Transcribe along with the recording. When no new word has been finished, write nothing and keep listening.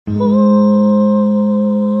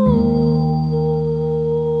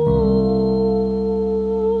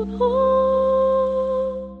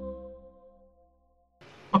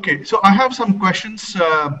Okay, so I have some questions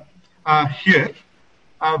here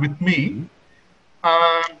with me.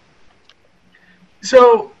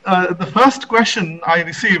 The first question I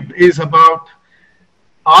received is about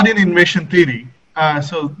Aryan invasion theory.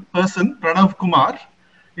 So person, Pranav Kumar,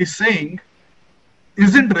 is saying,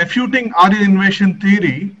 isn't refuting Aryan invasion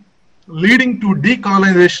theory leading to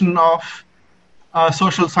decolonization of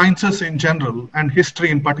social sciences in general and history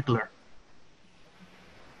in particular?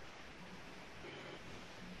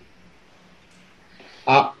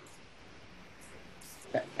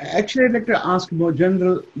 Actually, I'd like to ask more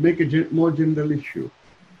general, make a more general issue.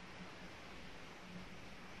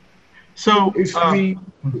 So,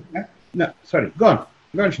 no, sorry, go on,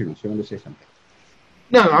 Shivesh, you want to say something?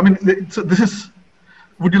 No, I mean, so this is,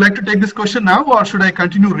 would you like to take this question now, or should I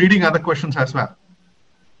continue reading other questions as well?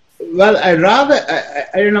 Well, I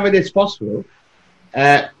don't know whether it's possible.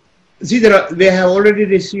 See, they have already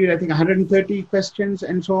received, I think, 130 questions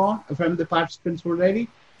and so on from the participants already.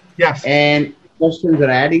 Yes. And questions are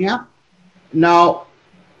adding up. Now,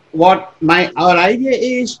 our idea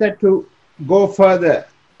is that to go further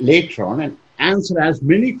later on and answer as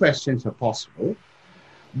many questions as possible.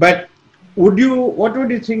 But what would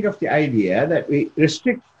you think of the idea that we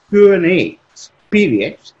restrict Q&A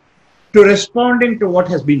periods to responding to what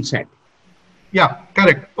has been said? Yeah,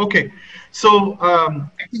 correct. Okay. So, I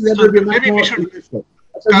think that would be much more useful.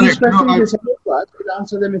 So these questions, we'll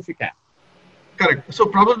answer them if we can. Correct. So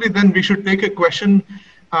probably then we should take a question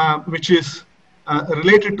which is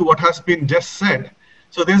related to what has been just said.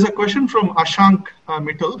 So there's a question from Ashank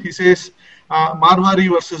Mittal. He says, Marwari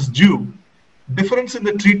versus Jew. Difference in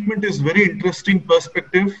the treatment is very interesting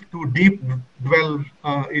perspective to deep dwell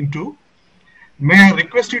into. May I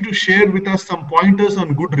request you to share with us some pointers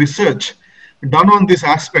on good research done on this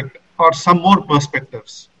aspect or some more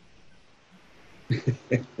perspectives?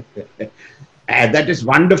 That is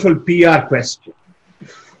wonderful PR question.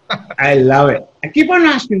 I love it. I keep on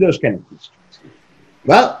asking those kind of questions.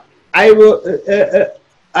 Well, I will,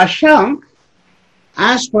 Ashank,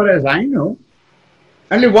 as far as I know,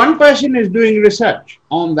 only one person is doing research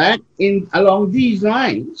on that along these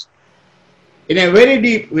lines in a very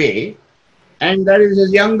deep way, and that is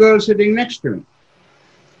this young girl sitting next to me.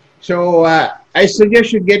 So I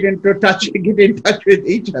suggest you get in touch with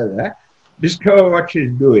each other, discover what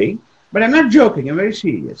she's doing. But I'm not joking, I'm very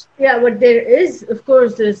serious. Yeah, but there is, of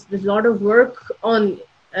course, there's a lot of work on,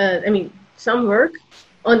 some work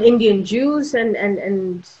on Indian Jews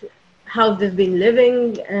and how they've been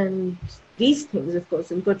living and these things, of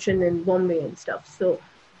course, in Cochin and Bombay and stuff. So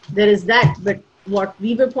there is that. But what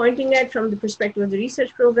we were pointing at from the perspective of the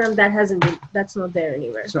research program, that's not there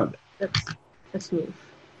anywhere. It's not there. That's new.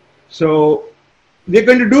 So we're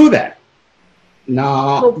going to do that.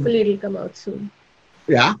 Now, hopefully it'll come out soon.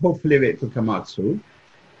 Yeah, hopefully it will come out soon.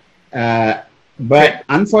 But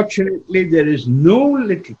unfortunately, there is no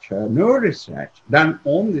literature, no research done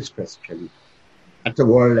on this question at the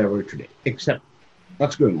world level today, except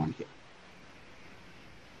what's going on here.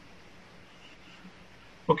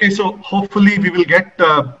 Okay, so hopefully we will get,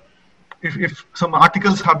 if some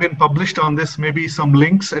articles have been published on this, maybe some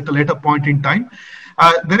links at a later point in time.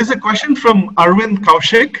 There is a question from Arvind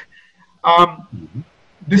Kaushik.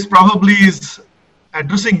 This probably is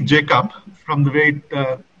addressing Jacob from the way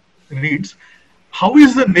it reads. How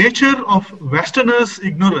is the nature of Westerners'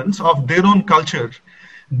 ignorance of their own culture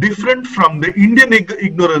different from the Indian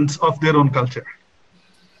ignorance of their own culture?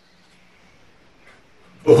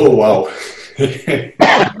 Oh, wow.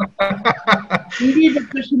 Indeed, the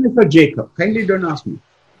question is for Jacob. Kindly don't ask me.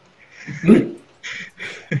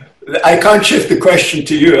 I can't shift the question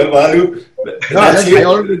to you, Balu.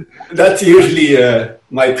 That's usually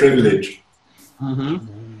my privilege.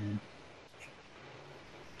 Mm-hmm.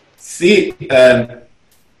 See, the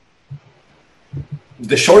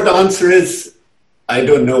short answer is, I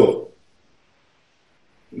don't know.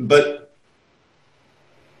 But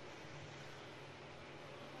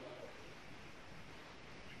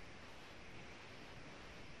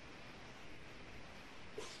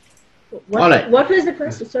What was the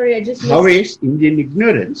question? Sorry, I just missed. How is Indian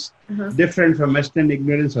ignorance different from Western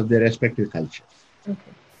ignorance of their respective cultures?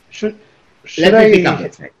 Okay. Let me pick up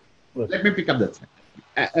that fact. Let me pick up that fact.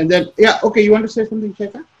 And then, okay, you want to say something,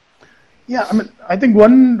 Shekhar? Yeah, I think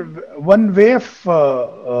one way of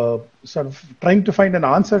sort of trying to find an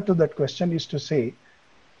answer to that question is to say,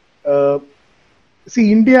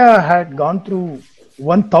 see, India had gone through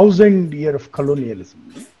 1,000 years of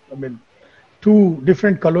colonialism. Two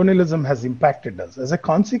different colonialism has impacted us. As a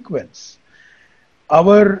consequence,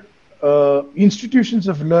 our institutions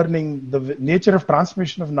of learning, the nature of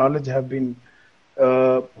transmission of knowledge have been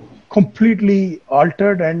completely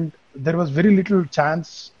altered, and there was very little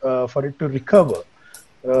chance for it to recover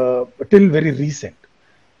till very recent.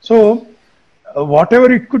 So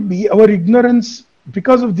whatever it could be, our ignorance,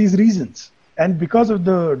 because of these reasons and because of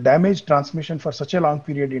the damage transmission for such a long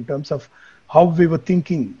period in terms of how we were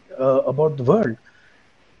thinking about the world,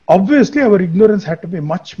 obviously our ignorance had to be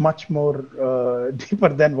much more deeper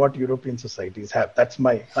than what European societies have. That's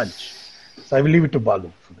my hunch. So I will leave it to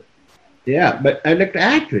Balu for that. Yeah, but I'd like to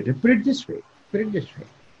add to it and put it this way.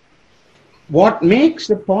 What makes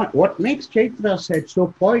Chaitra said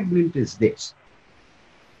so poignant is this.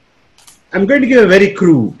 I'm going to give a very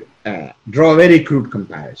crude, draw a very crude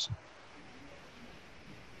comparison.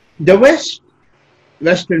 The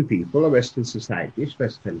Western people, or Western societies,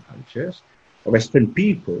 Western cultures, or Western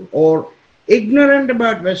people, or ignorant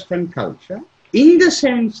about Western culture, in the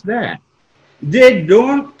sense that they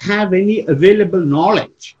don't have any available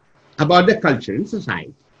knowledge about the culture and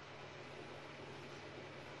society.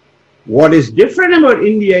 What is different about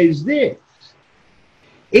India is this.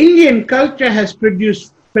 Indian culture has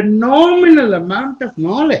produced phenomenal amount of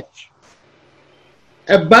knowledge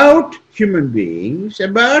about human beings,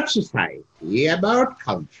 about society, about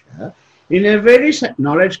culture. In a very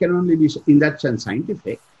knowledge can only be in that sense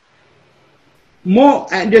scientific.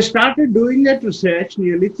 And they started doing that research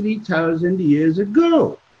nearly 3,000 years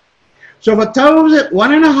ago. So for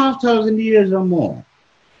 1,500 years or more,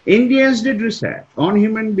 Indians did research on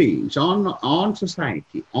human beings, on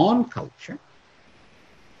society, on culture.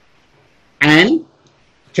 And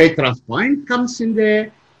Chaitra's point comes in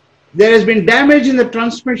there. There has been damage in the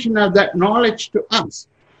transmission of that knowledge to us.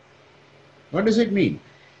 What does it mean?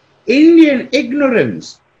 Indian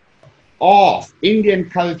ignorance of Indian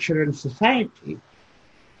culture and society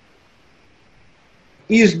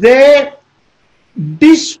is there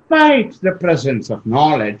despite the presence of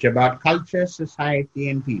knowledge about culture, society,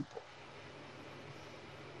 and people.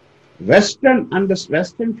 Western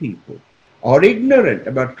people are ignorant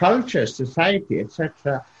about culture, society,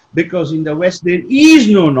 etc., because in the West there is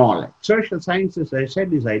no knowledge. Social sciences, as I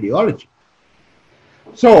said, is ideology.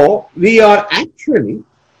 So we are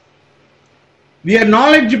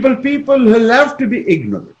knowledgeable people who love to be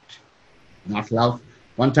ignorant. Not love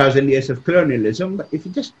 1,000 years of colonialism, but if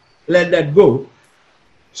you just let that go.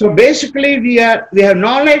 So basically we have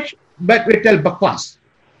knowledge, but we tell bakwas.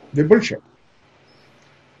 We bullshit.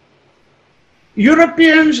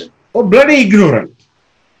 Europeans are bloody ignorant,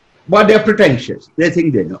 but they're pretentious. They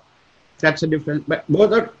think they know. That's a difference, but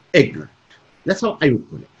both are ignorant. That's how I would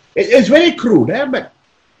put it. It's very crude, but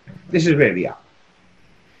this is where we are.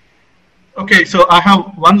 Okay, so I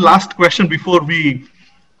have one last question before we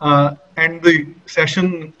end the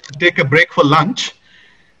session, take a break for lunch.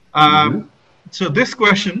 So this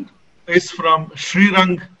question is from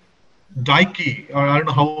Srirang Dike, or I don't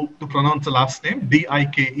know how to pronounce the last name,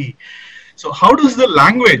 D-I-K-E. So how does the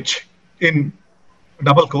language, in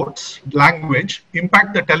double quotes, language,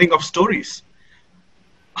 impact the telling of stories?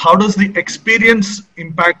 How does the experience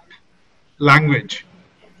impact language?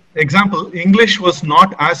 Example, English was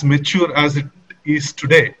not as mature as it is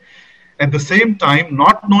today. At the same time,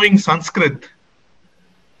 not knowing Sanskrit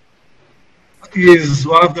is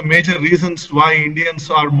one of the major reasons why Indians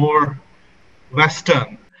are more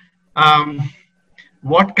Western.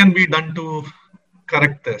 What can be done to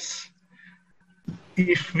correct this?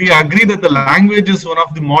 If we agree that the language is one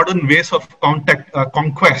of the modern ways of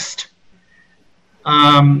conquest,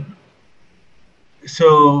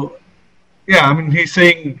 so yeah, I mean, he's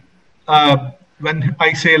saying when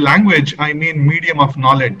I say language, I mean medium of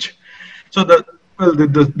knowledge. So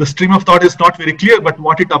the stream of thought is not very clear, but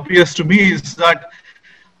what it appears to me is that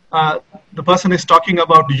the person is talking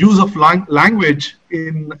about use of language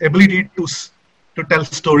in ability to tell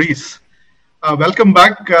stories. Welcome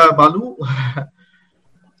back, Balu.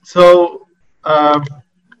 So I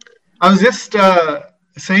was just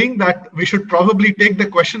saying that we should probably take the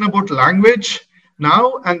question about language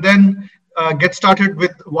now and then get started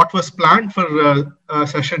with what was planned for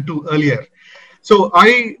session 2 earlier. So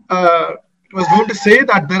I was going to say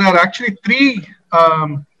that there are actually 3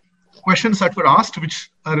 questions that were asked which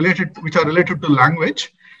are related to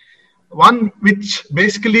language. One which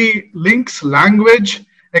basically links language,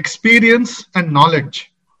 experience, and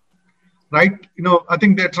knowledge. Right? You know, I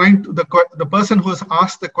think they're trying to, the person who has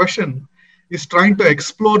asked the question is trying to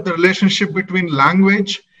explore the relationship between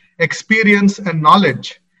language, experience, and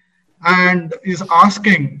knowledge, and is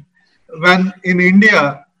asking when in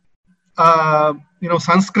India,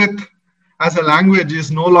 Sanskrit as a language is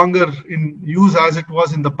no longer in use as it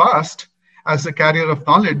was in the past, as a carrier of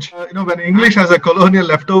knowledge. When English as a colonial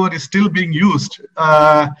leftover is still being used,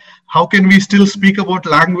 how can we still speak about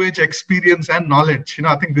language, experience, and knowledge?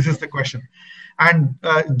 I think this is the question. And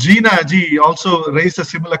Gina G also raised a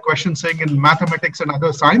similar question, saying in mathematics and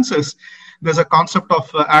other sciences, there's a concept of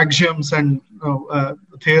axioms and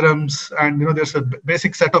theorems, and there's a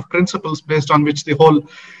basic set of principles based on which the whole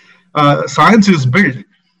science is built.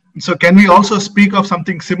 So can we also speak of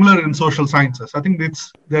something similar in social sciences? I think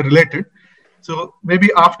they're related. So maybe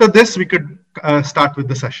after this, we could start with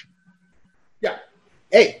the session. Yeah.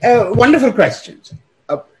 Hey, wonderful questions.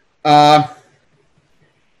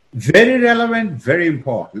 Very relevant, very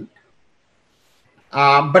important.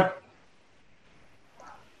 But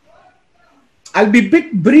I'll be a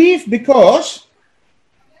bit brief because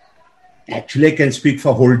actually I can speak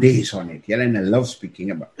for whole days on it. And I love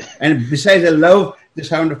speaking about it. And besides, I love the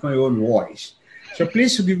sound of my own voice. So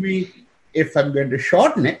please forgive me if I'm going to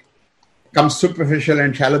shorten it, come superficial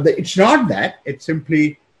and shallow. It's not that. It's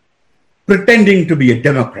simply pretending to be a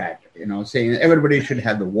Democrat, saying everybody should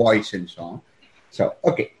have the voice and so on. So,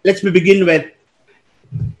 okay, let's begin with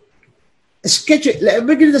sketch. Let's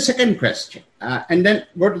begin with the second question and then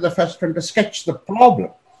go to the first one to sketch the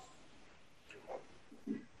problem.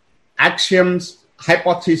 Axioms,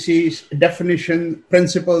 hypotheses, definition,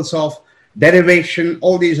 principles of derivation,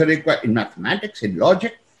 all these are required in mathematics, in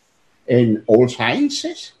logic, in all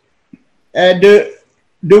sciences. Do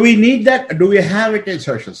we need that? Or do we have it in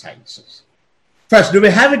social sciences? First, do we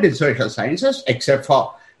have it in social sciences, except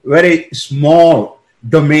for very small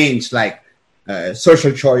domains like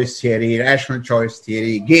social choice theory, rational choice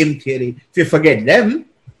theory, game theory? If you forget them,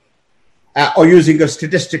 or using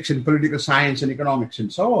statistics in political science and economics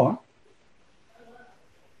and so on,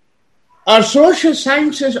 our social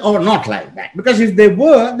sciences are not like that. Because if they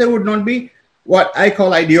were, they would not be what I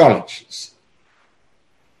call ideologies.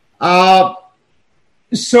 But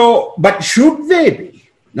should they be?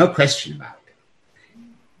 No question about it.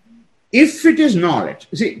 If it is knowledge,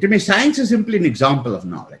 see, to me, science is simply an example of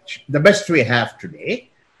knowledge, the best we have today,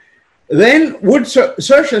 then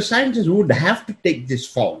social sciences would have to take this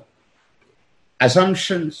form.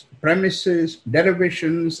 Assumptions, premises,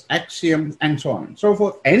 derivations, axioms, and so on and so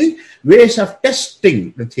forth, and ways of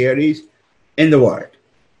testing the theories in the world.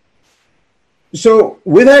 So,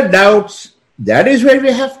 without doubts, that is where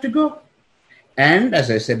we have to go. And as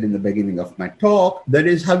I said in the beginning of my talk, that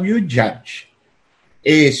is how you judge.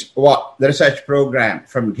 Is what the research program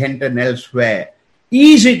from Ghent and elsewhere,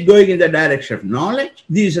 is it going in the direction of knowledge?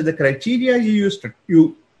 These are the criteria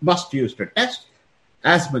you must use to test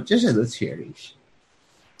as much as other theories.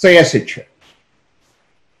 So yes, it should.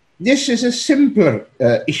 This is a simpler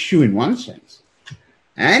issue in one sense.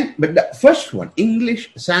 But the first one,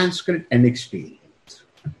 English, Sanskrit, and experience.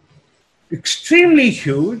 Extremely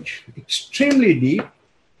huge, extremely deep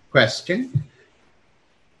question.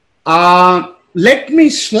 Let me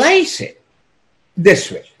slice it this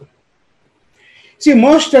way. See,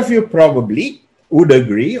 most of you probably would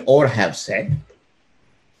agree or have said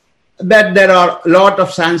that there are a lot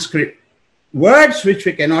of Sanskrit words which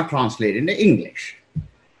we cannot translate into English.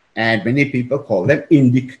 And many people call them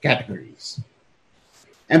Indic categories.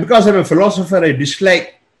 And because I'm a philosopher, I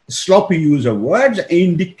dislike sloppy use of words.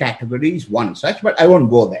 Indic category is one such, but I won't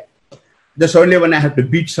go there. That's only when I have to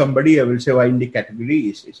beat somebody, I will say, well, Indic category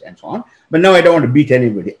is and so on. But now I don't want to beat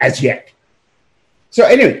anybody as yet. So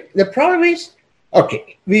anyway, the problem is,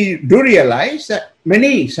 okay, we do realize that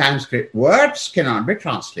many Sanskrit words cannot be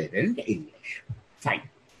translated into English. Fine.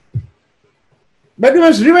 But we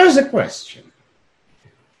must reverse the question.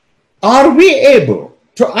 Are we able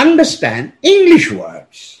to understand English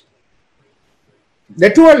words? There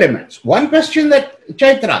are two elements. One question that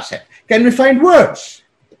Chaitra said, can we find words?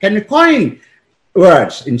 Can we coin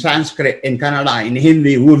words in Sanskrit, in Kannada, in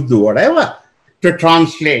Hindi, Urdu, whatever, to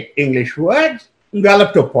translate English words? Well,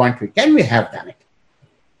 up to a point we have done it.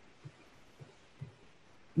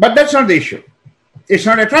 But that's not the issue. It's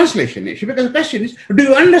not a translation issue, because the question is, do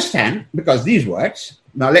you understand? Because these words,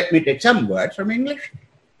 now let me take some words from English.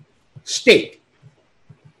 State,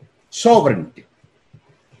 sovereignty,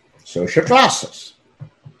 social classes,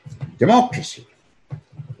 democracy.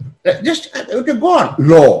 Just, we could go on.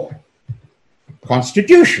 Law,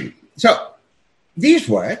 constitution. So, these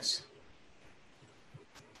words,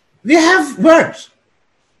 we have words.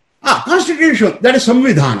 Constitution, that is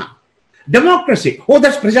Samvidhana. Democracy,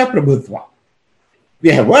 that's Prajaprabhutva. We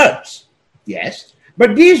have words, yes.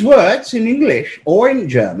 But these words in English or in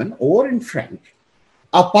German or in French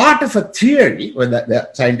are part of a theory, whether they're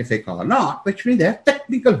scientific or not, which means they have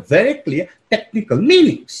technical, very clear technical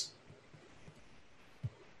meanings.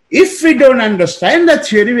 If we don't understand that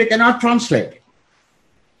theory, we cannot translate it.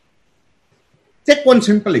 Take one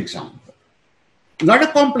simple example, not a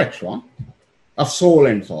complex one, of soul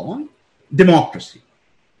and so on, democracy.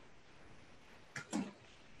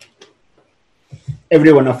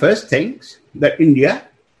 Every one of us thinks that India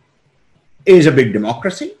is a big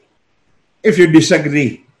democracy. If you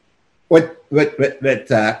disagree with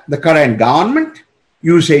the current government,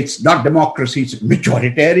 you say it's not democracy, it's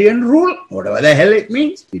majoritarian rule, whatever the hell it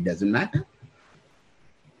means, it doesn't matter.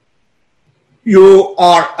 You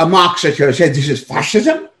are a Marxist, you say this is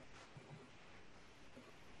fascism.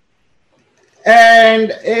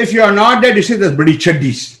 And if you are not that, you say there's bloody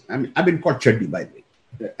chaddis. I mean, I've been called chaddi, by the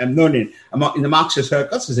way. I'm known in the Marxist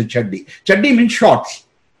circles as a chaddi. Chaddi means shorts.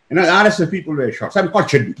 You know, the RSS people wear shorts. I'm called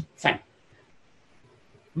chaddi. Fine.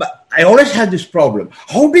 But I always have this problem.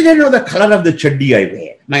 How did I know the color of the chaddi I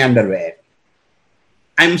wear, my underwear?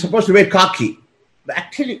 I'm supposed to wear khaki. But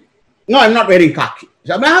actually, no, I'm not wearing khaki.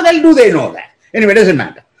 So how the hell do they know that? Anyway, it doesn't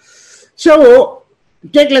matter. So,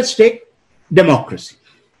 let's take democracy.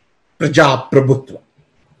 Prajaprabhutva.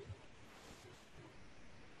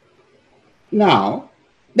 Now,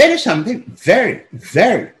 there is something very,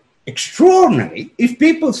 very extraordinary if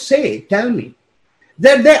people tell me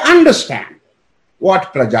that they understand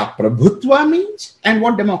what Prajaprabhutva means and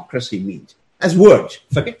what democracy means as words.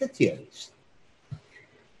 Forget the theories.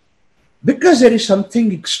 Because there is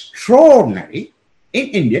something extraordinary in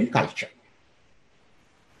Indian culture.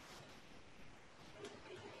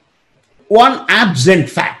 One absent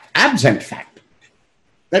fact.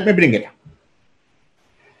 Let me bring it up.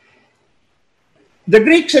 The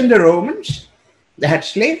Greeks and the Romans, they had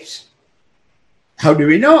slaves. How do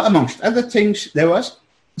we know? Amongst other things, there was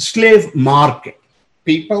slave market.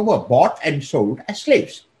 People were bought and sold as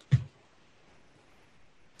slaves.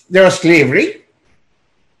 There was slavery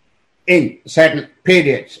in certain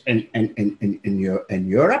periods in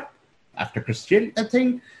Europe after Christian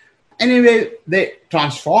thing. Anyway, they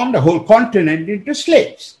transformed the whole continent into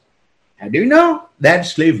slaves. How do you know?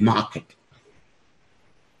 That's slave market.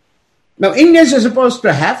 Now, Indians are supposed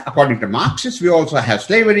to have, according to Marxists, we also have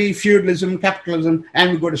slavery, feudalism, capitalism,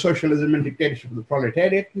 and we go to socialism and dictatorship of the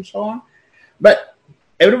proletariat and so on. But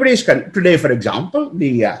everybody is, today, for example,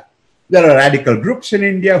 there are radical groups in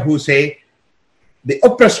India who say the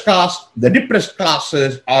oppressed caste, the depressed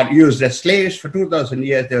classes are used as slaves. For 2,000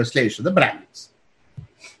 years, they were slaves to the Brahmins.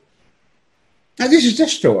 Now, this is the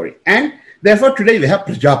story. And therefore, today we have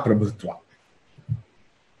Prajaprabhutva.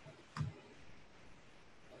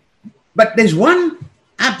 But there's one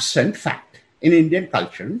absent fact in Indian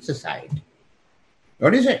culture and society.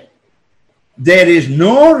 What is it? There is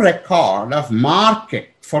no record of market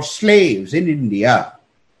for slaves in India.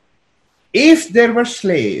 If there were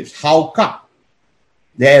slaves, how come?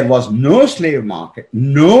 There was no slave market,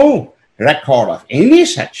 no record of any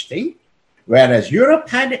such thing, whereas Europe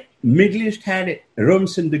had it, Middle East had it,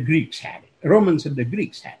 Romans and the Greeks had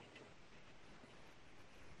it.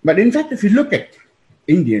 But in fact, if you look at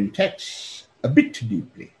Indian texts a bit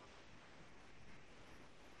deeply,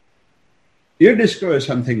 you discover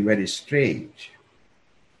something very strange.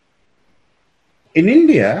 In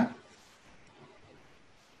India,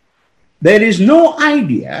 there is no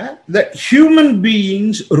idea that human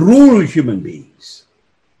beings rule human beings.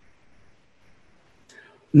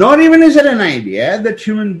 Nor even is there an idea that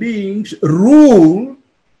human beings rule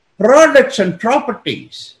products and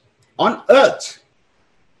properties on earth.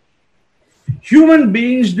 Human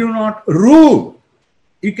beings do not rule.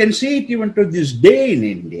 You can see it even to this day in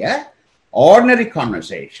India, ordinary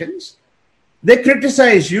conversations. They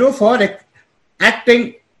criticize you for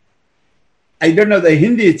acting, I don't know the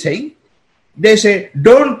Hindi thing. They say,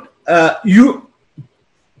 don't, you,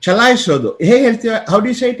 chalai sodo. Hey, how do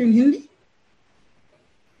you say it in Hindi?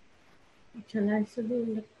 Chalai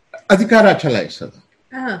sodo. Adhikara chalai sodo.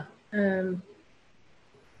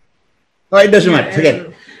 Oh, it doesn't matter, forget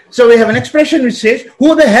it. So we have an expression which says,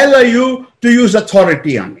 who the hell are you to use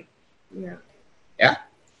authority on me? Yeah?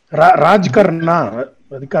 Raj karna,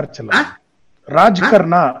 adhikar chala. Huh? Raj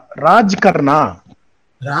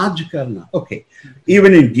karna. Okay.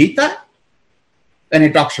 Even in Gita, when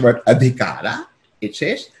it talks about adhikara, it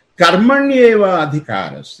says, karmanyeva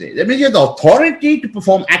adhikaraste. That means you have the authority to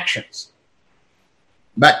perform actions.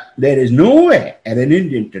 But there is no way, in an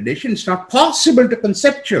Indian tradition, it's not possible to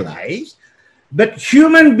conceptualize that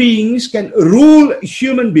human beings can rule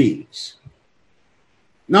human beings.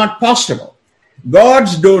 Not possible.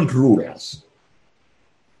 Gods don't rule us.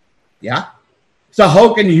 Yeah? So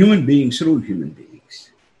how can human beings rule human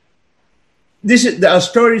beings? The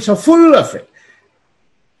stories are full of it.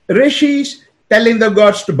 Rishis telling the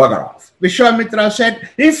gods to bugger off. Vishwamitra said,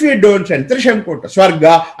 if you don't send Trishamkota,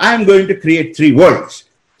 Swarga, I am going to create 3 worlds.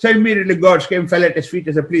 So immediately gods came, fell at his feet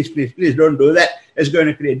and said, please, please, please don't do that. It's going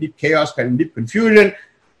to create deep chaos and deep confusion.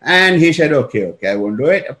 And he said, okay, I won't do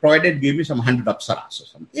it. Provided give me some 100 apsaras or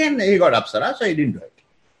something. And he got apsaras, so he didn't do it.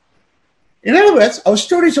 In other words, our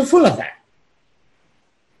stories are full of that.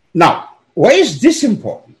 Now, why is this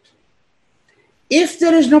important? If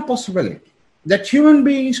there is no possibility that human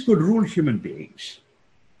beings could rule human beings,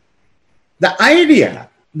 the idea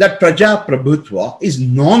that Praja Prabhutva is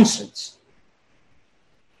nonsense.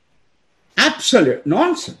 Absolute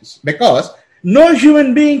nonsense, because no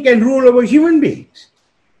human being can rule over human beings.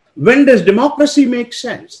 When does democracy make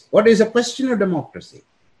sense? What is the question of democracy?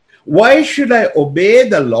 Why should I obey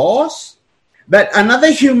the laws that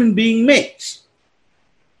another human being makes?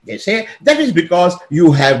 They say that is because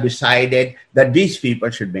you have decided that these people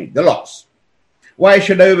should make the laws. Why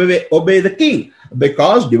should I obey the king?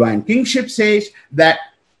 Because divine kingship says that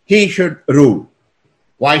he should rule.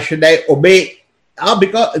 Why should I obey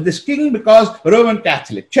because this king? Because Roman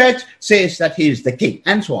Catholic Church says that he is the king,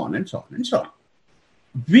 and so on and so on and so on.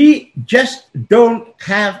 We just don't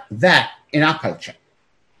have that in our culture.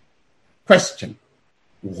 Question: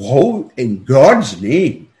 how in God's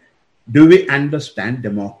name do we understand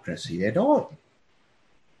democracy at all?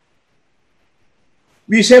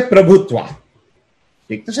 We say Prabhutva.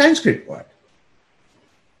 Take the Sanskrit word.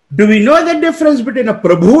 Do we know the difference between a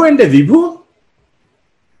Prabhu and a Vibhu?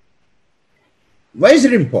 Why is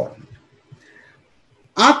it important?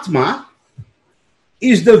 Atma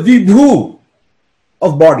is the Vibhu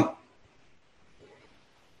of body.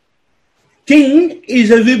 King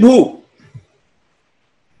is a Vibhu.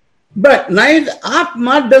 But neither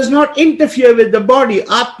Atma does not interfere with the body.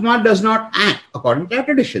 Atma does not act according to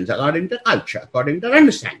traditions, according to culture, according to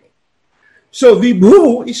understanding. So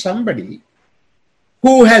Vibhu is somebody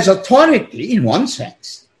who has authority in one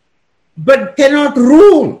sense, but cannot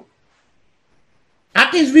rule.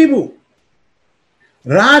 That is Vibhu.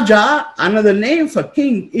 Raja, another name for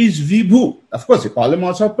king, is Vibhu. Of course, they call him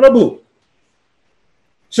also Prabhu.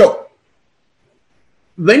 So,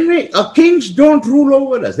 when our kings don't rule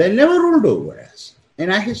over us, they never ruled over us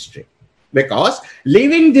in our history. Because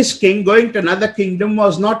leaving this king, going to another kingdom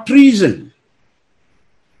was not treason.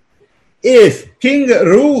 If king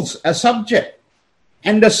rules a subject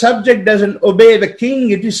and the subject doesn't obey the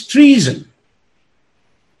king, it is treason.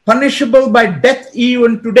 Punishable by death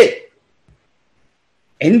even today.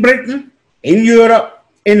 In Britain, in Europe,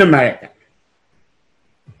 in America.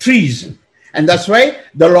 Treason. And that's why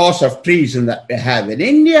the laws of treason that we have in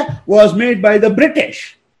India was made by the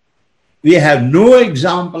British. We have no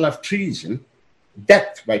example of treason,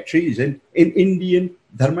 death by treason, in Indian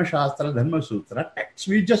Dharma Shastra, Dharma Sutra texts.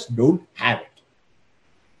 We just don't have it.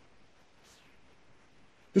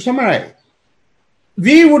 To summarize,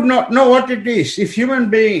 we would not know what it is if human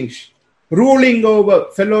beings ruling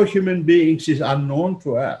over fellow human beings is unknown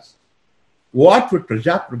to us. What would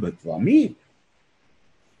Prajaprabhutva mean?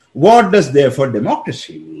 What does therefore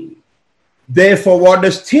democracy mean? Therefore, what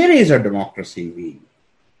does theories of democracy mean?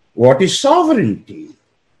 What is sovereignty?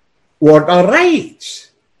 What are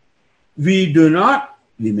rights? We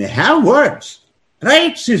may have words.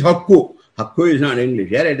 Rights is Hakku. Hakku is not English.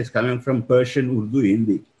 Here it is coming from Persian, Urdu,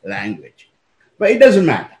 Hindi language. But it doesn't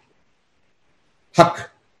matter. Hak.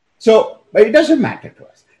 So, but it doesn't matter to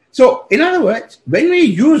us. So, in other words, when we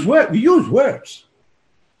use words.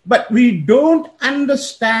 But we don't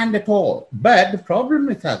understand at all. But the problem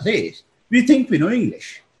with us is, we think we know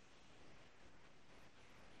English.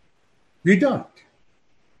 We don't.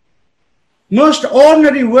 Most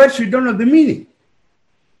ordinary words, we don't know the meaning.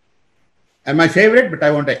 And my favorite, but I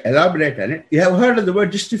want to elaborate on it, you have heard of the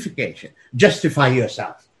word justification. Justify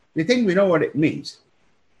yourself. We think we know what it means.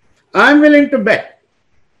 I'm willing to bet,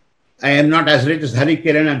 I am not as rich as Hari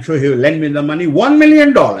Kiran, I'm sure he will lend me the money, $1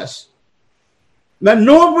 million. But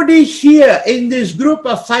nobody here in this group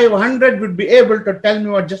of 500 would be able to tell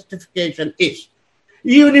me what justification is.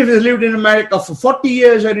 Even if they lived in America for 40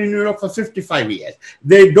 years or in Europe for 55 years.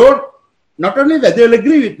 They don't, not only that, they'll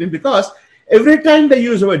agree with me because every time they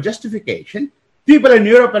use the word justification, people in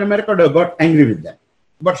Europe and America have got angry with them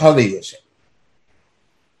about how they use it.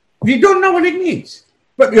 We don't know what it means.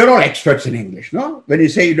 But you're all experts in English, no? When you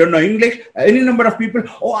say you don't know English, any number of people,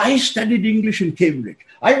 oh, I studied English in Cambridge.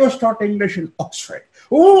 I was taught English in Oxford.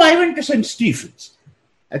 Oh, I went to St. Stephen's.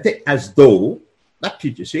 I think as though that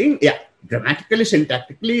teacher saying, yeah, grammatically,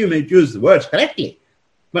 syntactically, you may use the words correctly.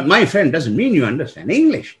 But my friend, doesn't mean you understand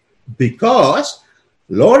English. Because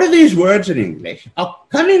a lot of these words in English are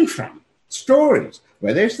coming from stories,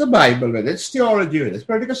 whether it's the Bible, whether it's theology, whether it's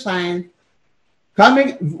political science,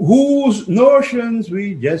 whose notions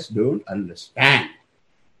we just don't understand.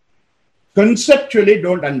 Conceptually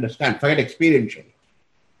don't understand, forget experientially.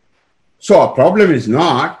 So our problem is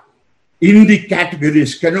not Indic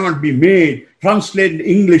categories cannot be made, translate in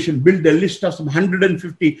English and build a list of some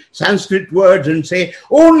 150 Sanskrit words and say,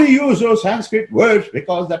 only use those Sanskrit words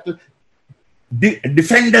because that will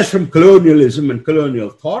defend us from colonialism and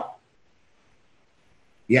colonial thought.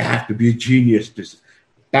 You have to be a genius to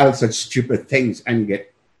tell such stupid things and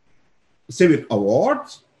get civic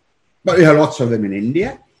awards. But we have lots of them in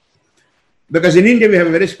India. Because in India, we have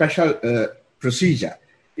a very special procedure.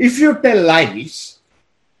 If you tell lies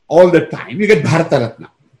all the time, you get Bharata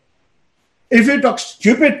Ratna. If you talk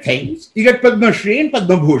stupid things, you get Padma Shri and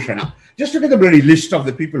Padma Bhushana. Just look at the bloody list of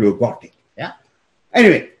the people who got it. Yeah.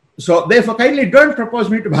 Anyway, so therefore, kindly don't propose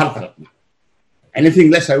me to Bharata Ratna.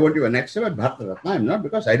 Anything less, I won't even accept, but Bharata Ratna, I'm not,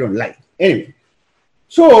 because I don't like. Anyway,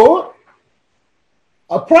 so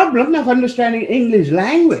a problem of understanding English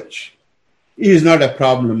language is not a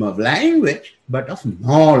problem of language, but of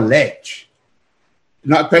knowledge.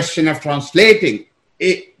 Not a question of translating,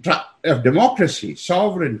 of democracy,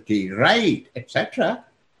 sovereignty, right, etc.,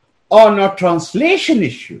 are not translation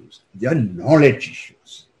issues, they are knowledge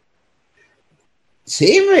issues.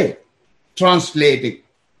 Same way, translating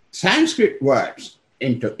Sanskrit words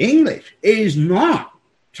into English is not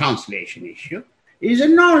translation issue, is a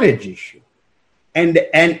knowledge issue.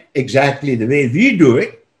 And exactly the way we do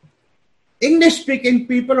it, English-speaking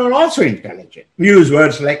people are also intelligent. Use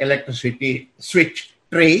words like electricity, switch,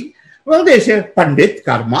 train. Well, they say Pandit,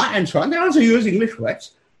 Karma, and so on. They also use English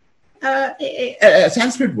words,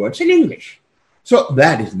 Sanskrit words in English. So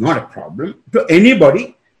that is not a problem to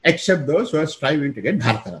anybody except those who are striving to get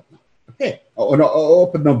Bharata Ratna. Okay?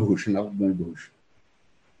 Or Padma Bhushan.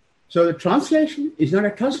 So the translation is not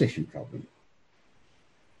a translation problem.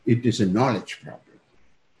 It is a knowledge problem.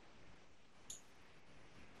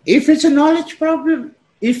 If it's a knowledge problem,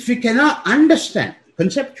 if we cannot understand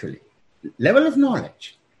conceptually, level of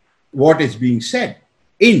knowledge, what is being said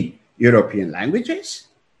in European languages,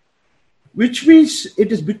 which means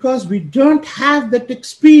it is because we don't have that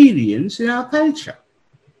experience in our culture.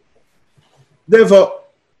 Therefore,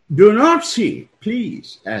 do not see it,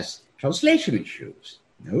 please, as translation issues.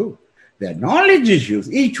 No, they're knowledge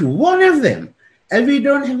issues, each one of them, and we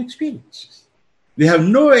don't have experiences. We have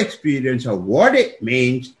no experience of what it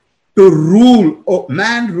means to rule,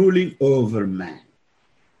 man ruling over man.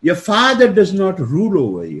 Your father does not rule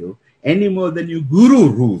over you any more than your guru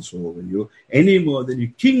rules over you, any more than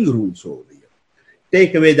your king rules over you.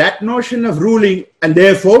 Take away that notion of ruling, and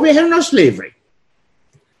therefore we have no slavery.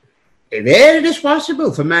 Where it is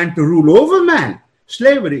possible for man to rule over man,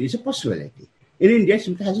 slavery is a possibility. In India,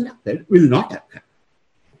 it hasn't occurred, will not occur,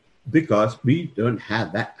 because we don't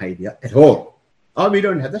have that idea at all. Or we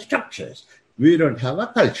don't have the structures. We don't have a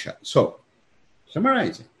culture. So,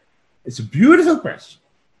 summarizing, it's a beautiful question.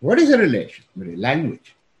 What is the relation between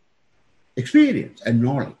language, experience, and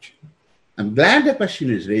knowledge? I'm glad the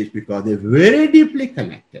question is raised because they're very deeply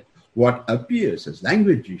connected. What appears as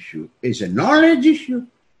language issue is a knowledge issue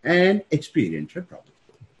and experiential problem.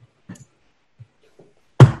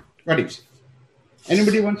 What do you say?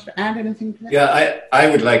 Anybody wants to add anything to that? Yeah, I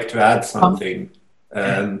would like to add something.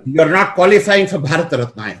 You're not qualifying for Bharata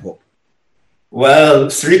Ratna, I hope. Well,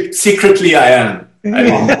 secretly I am. I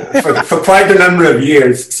mean, for quite a number of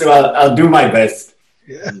years, so I'll do my best.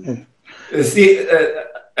 Yeah. See,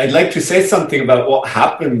 I'd like to say something about what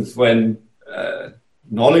happens when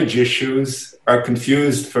knowledge issues are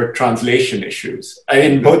confused for translation issues,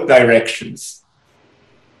 in both directions.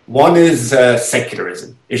 One is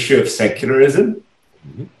secularism, issue of secularism.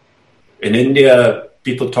 Mm-hmm. In India,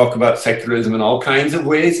 people talk about secularism in all kinds of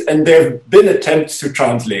ways, and there have been attempts to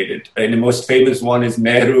translate it. And the most famous one is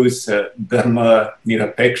Nehru's Dharma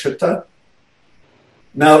Nirapekshata.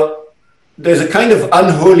 Now, there's a kind of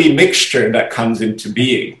unholy mixture that comes into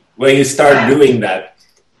being when you start doing that.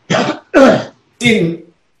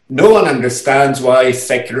 No one understands why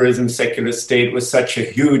secularism, secular state was such a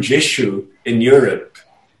huge issue in Europe,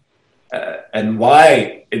 and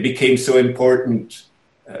why it became so important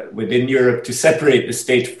within Europe to separate the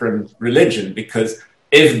state from religion, because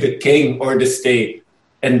if the king or the state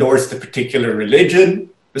endorsed a particular religion,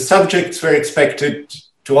 the subjects were expected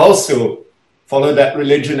to also follow that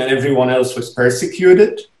religion, and everyone else was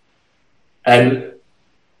persecuted. And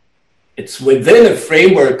it's within a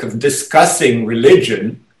framework of discussing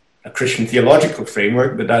religion, a Christian theological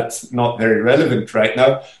framework, but that's not very relevant right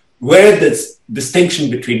now, where this distinction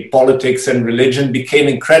between politics and religion became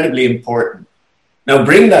incredibly important. Now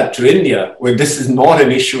bring that to India, where this is not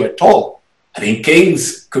an issue at all.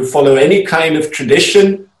 kings could follow any kind of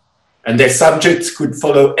tradition, and their subjects could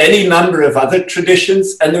follow any number of other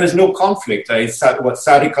traditions, and there was no conflict. What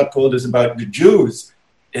Sarika told us about the Jews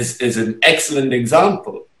is an excellent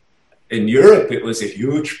example. In Europe, it was a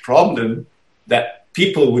huge problem that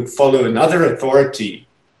people would follow another authority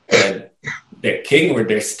than their king or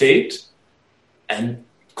their state, and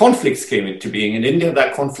conflicts came into being. In India,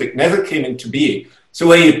 that conflict never came into being. So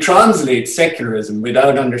when you translate secularism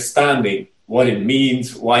without understanding what it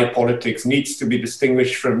means, why politics needs to be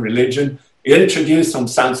distinguished from religion, you introduce some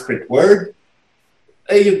Sanskrit word,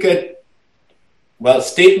 you get, well,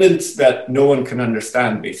 statements that no one can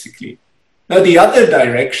understand, basically. Now, the other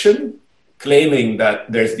direction, claiming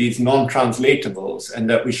that there's these non-translatables and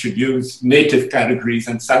that we should use native categories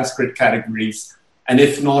and Sanskrit categories, and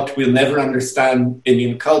if not, we'll never understand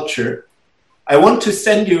Indian culture. I want to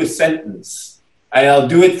send you a sentence. I'll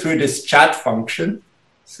do it through this chat function.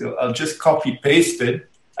 So I'll just copy paste it.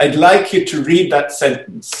 I'd like you to read that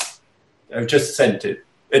sentence. I've just sent it.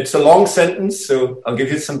 It's a long sentence, so I'll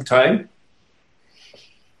give you some time.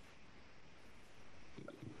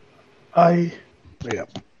 Yeah.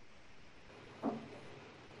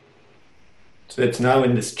 So it's now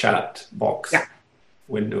in this chat box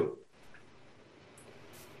window.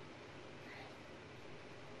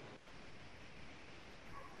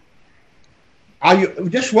 Are you,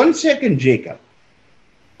 just 1 second, Jacob.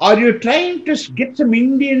 Are you trying to get some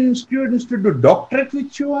Indian students to do doctorate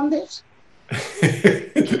with you on this?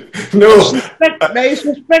 No. I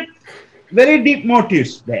suspect very deep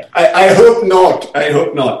motives there. I hope not. I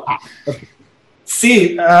hope not. Okay.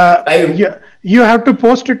 See, you have to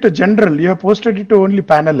post it to general. You have posted it to only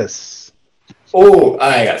panelists. Oh,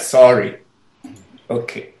 yeah, sorry.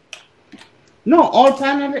 Okay. No, all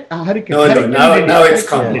panelists. No, now it's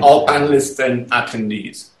come. Yeah. All panelists and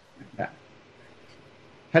attendees. Yeah.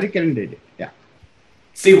 Hurricane did it. Yeah.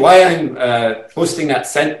 See, why I'm posting that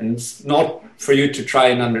sentence, not for you to try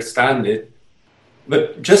and understand it,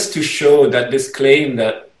 but just to show that this claim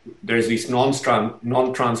that there's these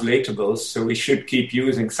non-translatables, so we should keep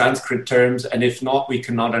using Sanskrit terms, and if not, we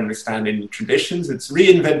cannot understand Indian traditions. It's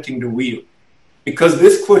reinventing the wheel. Because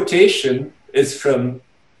this quotation is from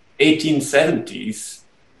 1870s.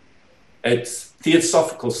 It's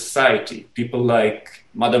Theosophical Society, people like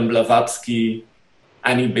Madame Blavatsky,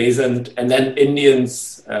 Annie Besant, and then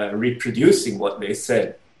Indians reproducing what they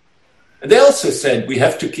said. And they also said we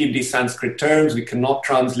have to keep these Sanskrit terms, we cannot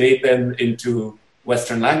translate them into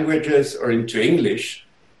Western languages or into English.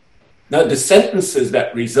 Now, the sentences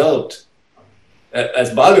that result,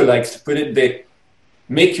 as Balu likes to put it, they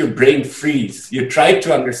make your brain freeze. You try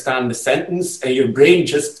to understand the sentence and your brain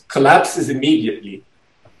just collapses immediately.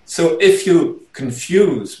 So if you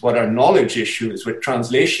confuse what are knowledge issues with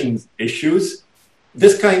translation issues,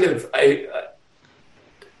 this kind of,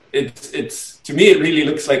 it's to me, it really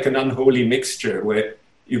looks like an unholy mixture where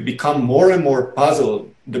you become more and more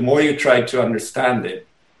puzzled the more you try to understand it.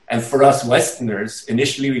 And for us Westerners,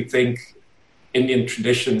 initially we think Indian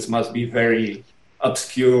traditions must be very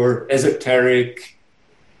obscure, esoteric,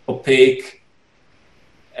 opaque,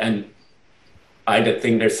 and either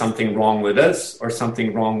think there's something wrong with us or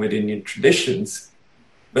something wrong with Indian traditions.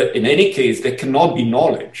 But in any case, there cannot be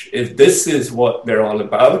knowledge. If this is what they're all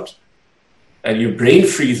about, and your brain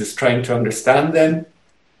freezes trying to understand them,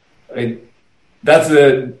 that's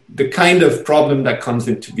the kind of problem that comes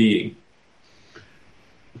into being.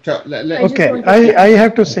 So, okay, I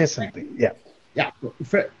have to say something. Yeah. Yeah.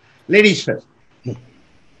 Ladies first.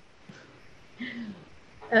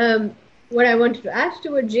 What I wanted to add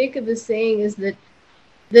to what Jacob is saying is that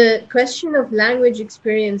the question of language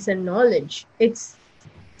experience and knowledge, it's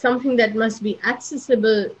something that must be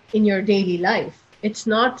accessible in your daily life. It's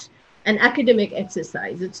not an academic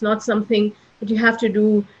exercise. It's not something that you have to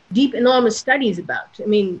do deep, enormous studies about. I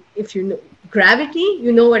mean, if you know gravity,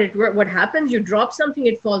 you know what happens. You drop something,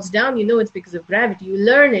 it falls down. You know it's because of gravity. You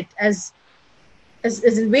learn it as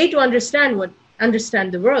a way to understand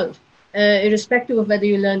the world. Irrespective of whether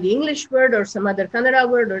you learn the English word or some other Kannada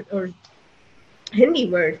word or Hindi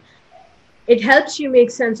word, it helps you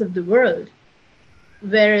make sense of the world.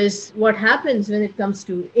 Whereas what happens when it comes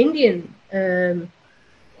to Indian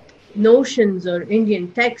notions or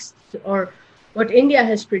Indian texts or what India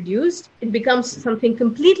has produced, it becomes something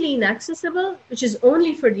completely inaccessible, which is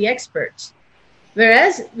only for the experts.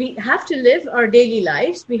 Whereas we have to live our daily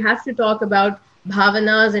lives, we have to talk about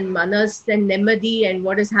bhavanas and manas and nemadi and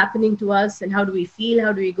what is happening to us and how do we feel,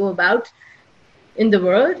 how do we go about in the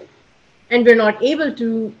world, and we're not able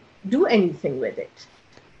to do anything with it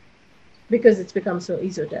because it's become so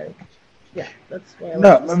esoteric. Yeah, that's what I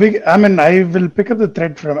No, wanted to say. I mean, I will pick up the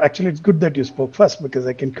thread from. Actually, it's good that you spoke first because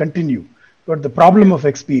I can continue. But the problem of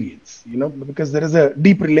experience, because there is a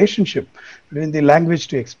deep relationship between the language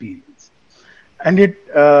to experience, and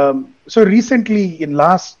so recently in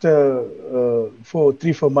last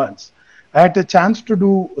 3-4 months, I had a chance to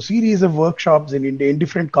do a series of workshops in India in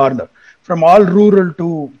different corner, from all rural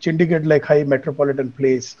to Chandigarh, like high metropolitan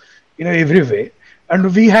place, everywhere.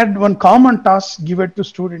 And we had one common task given to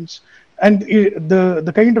students, and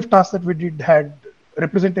the kind of task that we did had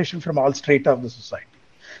representation from all strata of the society.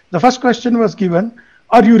 The first question was given,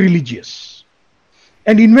 are you religious?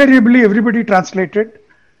 And invariably everybody translated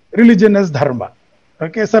religion as dharma.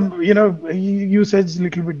 Okay, some usage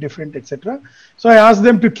little bit different, etc. So I asked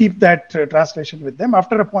them to keep that translation with them.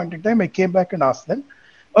 After a point in time, I came back and asked them,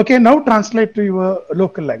 okay, now translate to your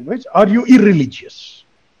local language. Are you irreligious?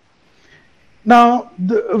 Now,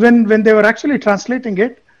 when they were actually translating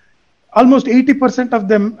it, almost 80% of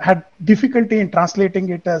them had difficulty in translating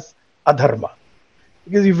it as adharma.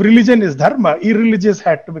 Because if religion is dharma, irreligious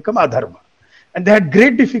had to become adharma. And they had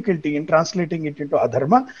great difficulty in translating it into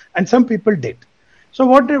adharma, and some people did. So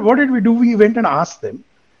what did we do? We went and asked them,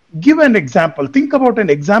 give an example. Think about an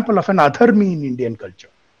example of an adharmi in Indian culture.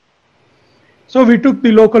 So we took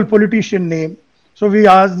the local politician name. So we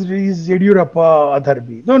asked, is Yediyurappa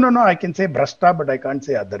adharmi? No, I can say Brashta, but I can't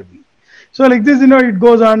say adharmi. So like this, it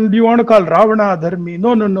goes on. Do you want to call Ravana adharmi?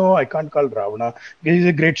 No, I can't call Ravana. He's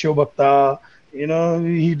a great Shiva Bhakta. He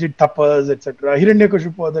did tapas, etc.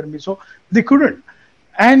 Hiranyakashipu adharmi. So they couldn't.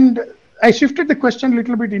 And I shifted the question a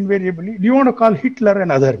little bit invariably. Do you want to call Hitler an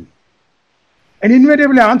adharmi? And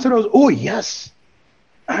invariably the answer was, oh yes.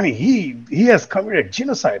 I mean, he has committed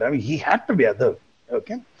genocide. I mean, he had to be adharmi.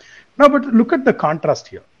 Okay. Now, but look at the contrast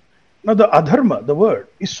here. Now, the adharma, the word,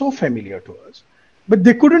 is so familiar to us, but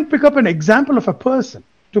they couldn't pick up an example of a person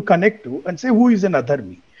to connect to and say who is an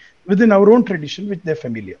adharmi within our own tradition, which they're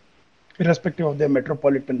familiar, irrespective of their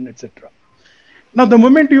metropolitan, etc. Now, the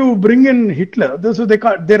moment you bring in Hitler, so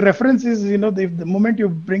their reference is, the moment you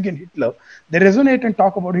bring in Hitler, they resonate and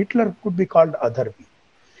talk about Hitler could be called adharmi.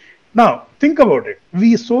 Now, think about it.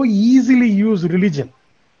 We so easily use religion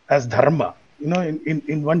as dharma,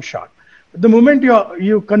 in one shot. But the moment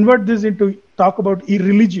you convert this into talk about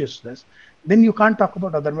irreligiousness, then you can't talk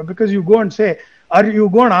about adharma, because you go and say, you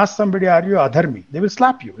go and ask somebody, are you adharmi? They will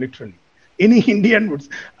slap you, literally. Any Indian would,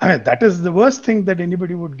 that is the worst thing that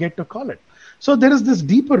anybody would get to call it. So there is this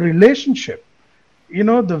deeper relationship,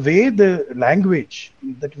 the way the language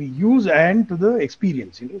that we use and to the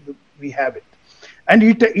experience, we have it. And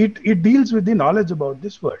it deals with the knowledge about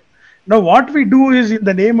this world. Now, what we do is, in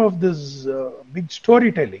the name of this big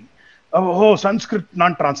storytelling, Sanskrit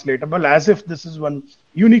non-translatable, as if this is one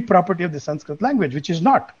unique property of the Sanskrit language, which is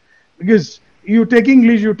not. Because you take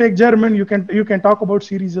English, you take German, you can talk about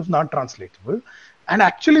series of non-translatable. And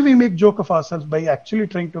actually, we make joke of ourselves by actually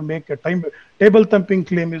trying to make a table-thumping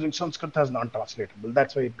claim using Sanskrit as non-translatable.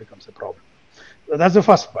 That's why it becomes a problem. So that's the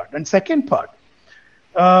first part. And second part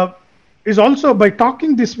is also, by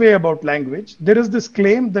talking this way about language, there is this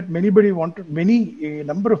claim that a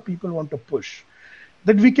number of people want to push,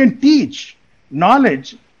 that we can teach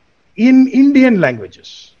knowledge in Indian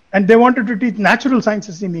languages. And they wanted to teach natural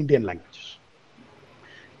sciences in Indian languages.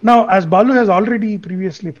 Now, as Balu has already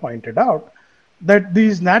previously pointed out, that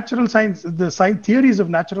these natural science, theories of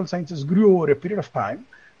natural sciences grew over a period of time.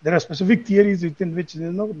 There are specific theories within which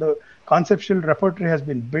the conceptual repertoire has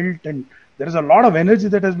been built, and there is a lot of energy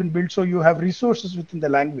that has been built. So you have resources within the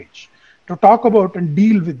language to talk about and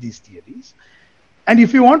deal with these theories. And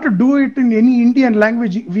if you want to do it in any Indian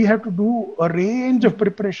language, we have to do a range of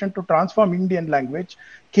preparation to transform Indian language,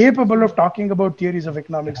 capable of talking about theories of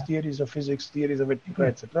economics, theories of physics, theories of ethics,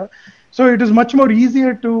 etc. So it is much more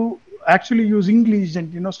easier to actually use English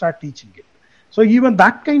and start teaching it. So even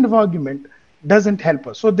that kind of argument doesn't help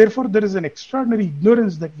us. So therefore, there is an extraordinary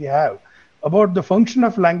ignorance that we have about the function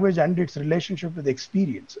of language and its relationship with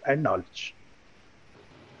experience and knowledge.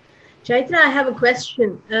 Chaitra, I have a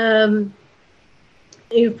question.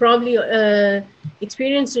 You've probably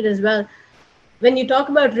experienced it as well. When you talk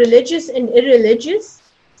about religious and irreligious,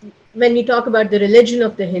 when we talk about the religion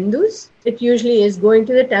of the Hindus, it usually is going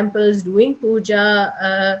to the temples, doing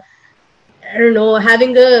puja,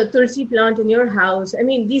 having a tulsi plant in your house. I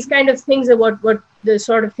mean, these kind of things are what the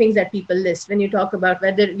sort of things that people list when you talk about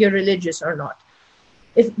whether you're religious or not.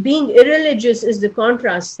 If being irreligious is the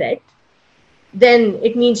contrast set, then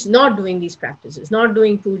it means not doing these practices, not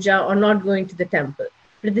doing puja or not going to the temple.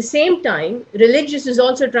 But at the same time, religious is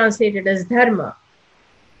also translated as dharma.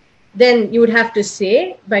 then you would have to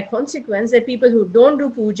say, by consequence, that people who don't do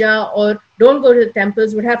puja or don't go to the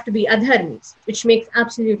temples would have to be adharmis, which makes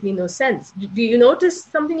absolutely no sense. Do you notice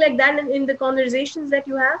something like that in the conversations that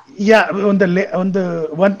you have? Yeah, on the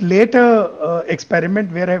one later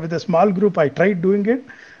experiment where I with a small group, I tried doing it,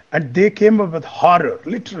 and they came up with horror,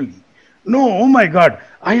 literally. No, oh my God,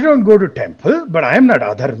 I don't go to temple, but I am not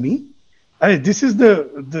adharmi. I mean, this is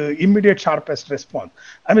the immediate sharpest response.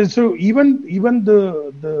 I mean, so even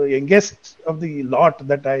the youngest of the lot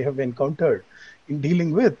that I have encountered in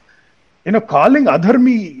dealing with, calling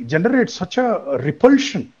adharmi generates such a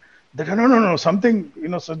repulsion that no, something,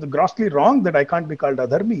 so the grossly wrong that I can't be called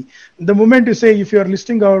adharmi. The moment you say, if you are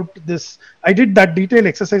listing out this, I did that detailed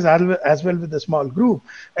exercise as well with a small group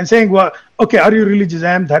and saying, well, okay, are you religious?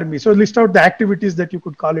 I am dharmi. So list out the activities that you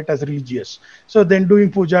could call it as religious. So then doing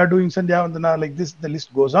puja, doing sandhya vandana, like this, the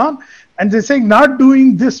list goes on. And they're saying not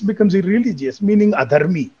doing this becomes irreligious, meaning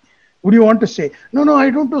adharmi. Would you want to say, no, I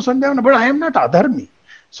don't do sandhya vandana, but I am not adharmi.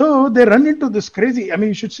 So they run into this crazy, I mean,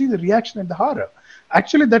 you should see the reaction and the horror.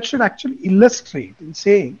 Actually, that should actually illustrate in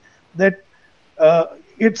saying that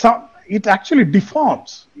it actually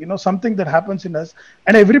deforms, something that happens in us,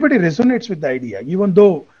 and everybody resonates with the idea, even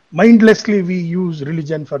though mindlessly we use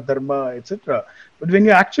religion for dharma, etc. But when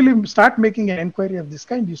you actually start making an inquiry of this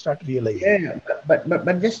kind, you start realizing. Yeah,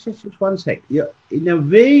 but just one sec. In a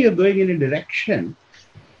way, you're going in a direction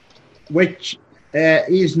which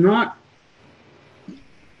is not.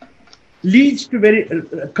 Leads to very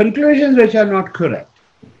conclusions which are not correct.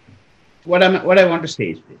 What I want to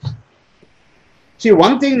say is this. See,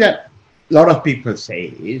 one thing that a lot of people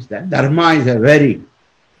say is that dharma is a very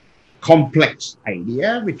complex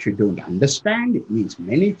idea which you don't understand. It means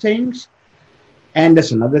many things. And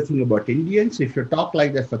there's another thing about Indians. If you talk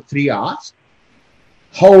like that for 3 hours,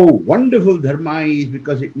 how wonderful dharma is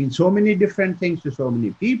because it means so many different things to so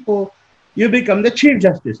many people, you become the Chief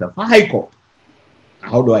Justice of a High Court.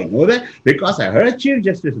 How do I know that? Because I heard a Chief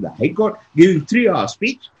Justice of the High Court giving 3-hour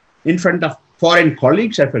speech in front of foreign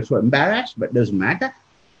colleagues. I felt so embarrassed, but it doesn't matter.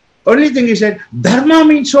 Only thing he said, dharma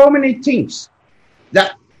means so many things.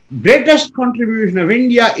 The greatest contribution of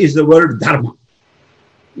India is the word dharma.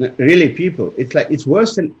 Really, people, it's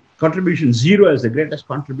worse than contribution 0 as the greatest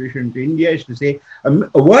contribution to India is to say a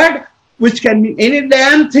word which can mean any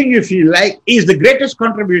damn thing if you like is the greatest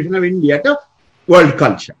contribution of India to world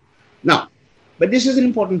culture. Now, but this is an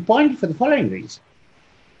important point for the following reason.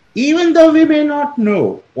 Even though we may not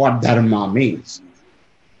know what dharma means,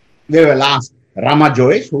 we will ask Rama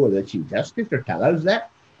Joyce, who was the Chief Justice, to tell us that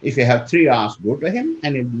if you have 3 hours, go to him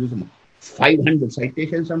and he'll use 500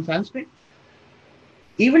 citations on Sanskrit.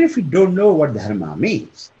 Even if we don't know what dharma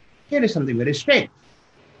means, here is something very strange.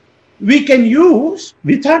 We can use,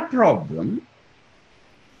 without problem,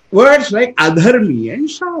 words like adharmi and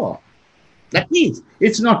so on. That means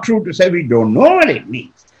it's not true to say we don't know what it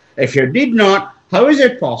means. If you did not, how is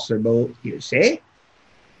it possible, you say?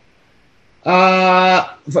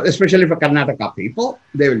 Especially for Karnataka people,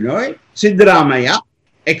 they will know it. Siddaramaiah,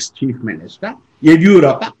 ex-chief minister.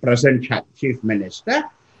 Yediyurappa, present chief minister.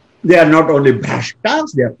 They are not only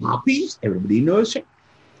brashtas, they are papis. Everybody knows it.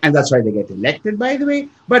 And that's why they get elected, by the way.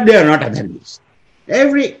 But they are not adharmis.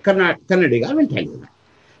 Every Kannadiga will tell you that.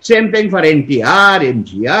 Same thing for NTR,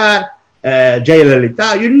 MGR,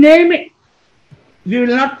 Jayalalitha, you name it. We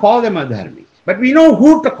will not call them adharmis. But we know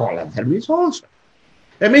who to call adharmis also.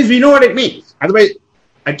 That means we know what it means. Otherwise,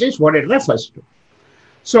 at least what it refers to.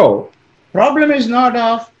 So, problem is not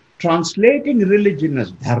of translating religion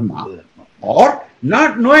as dharma or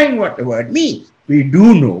not knowing what the word means. We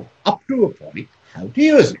do know up to a point how to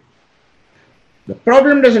use it. The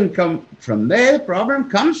problem doesn't come from there. The problem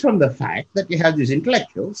comes from the fact that you have these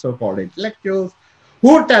intellectuals, so-called intellectuals,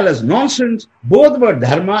 who tell us nonsense both about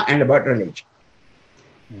dharma and about religion.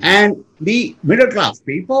 And the middle-class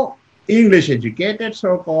people, English educated,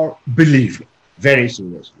 so-called, believe it very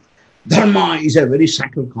seriously. Dharma is a very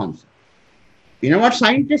subtle concept. You know what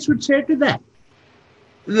scientists would say to that?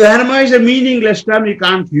 Dharma is a meaningless term, you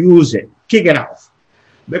can't use it. Kick it off.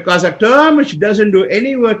 Because a term which doesn't do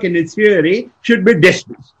any work in its theory should be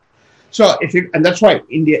dismissed. So, and that's why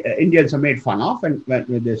Indians are made fun of, and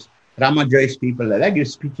with this Rama Joyce people that give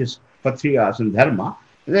speeches for 3 hours on dharma,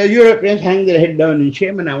 the Europeans hang their head down in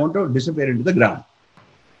shame and I want to disappear into the ground.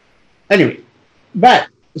 Anyway, but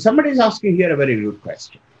somebody is asking here a very good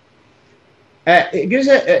question. It gives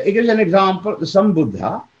an example, the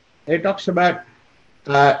Sambuddha. It talks about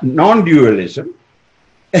non-dualism.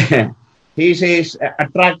 He says,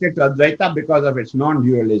 attracted to Advaita because of its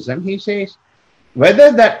non-dualism. He says,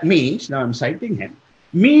 whether that means, now I'm citing him,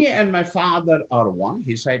 me and my father are one.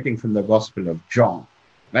 He's citing from the Gospel of John.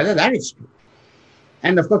 whether that is true.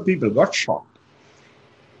 And of course, people got shocked.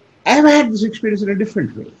 I have had this experience in a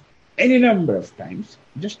different way, any number of times.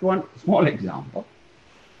 Just one small example.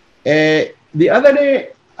 The other day,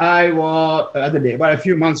 about a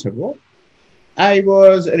few months ago, I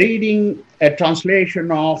was reading a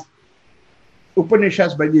translation of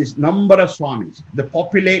Upanishads by these number of Swamis. They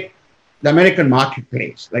populate the American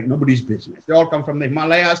marketplace like nobody's business. They all come from the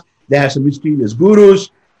Himalayas. They have some mysterious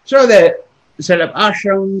gurus. So they set up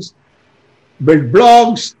ashrams, build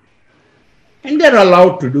blogs, and they're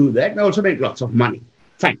allowed to do that. They also make lots of money.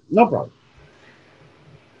 Fine, no problem.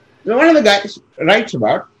 So one of the guys writes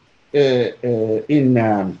about forget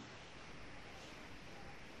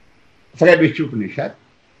which Upanishad,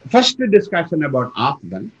 first discussion about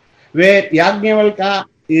Atman, where Yajnavalkya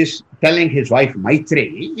is telling his wife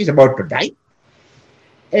Maitreyi, he's about to die.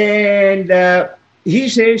 And he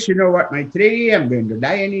says, you know what, Maitreyi, I'm going to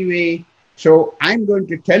die anyway. So I'm going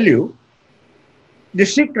to tell you the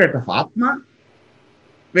secret of Atma,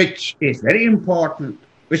 which is very important,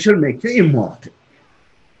 which will make you immortal.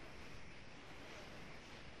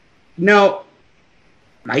 Now,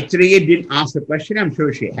 Maitreyi didn't ask the question, I'm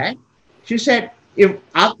sure she had. She said, if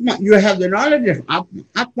Atma, you have the knowledge of Atma,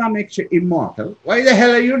 Atma makes you immortal, why the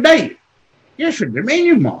hell are you dying? You should remain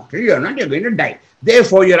immortal, you're going to die.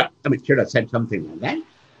 Therefore, should have said something like that.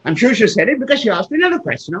 I'm sure she said it because she asked another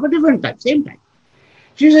question of a different type, same time.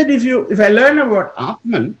 She said, if I learn about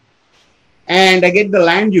Atman and I get the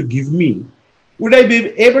land you give me, would I be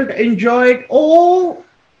able to enjoy it all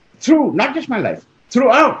through, not just my life,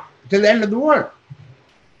 throughout, till the end of the world?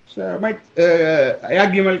 So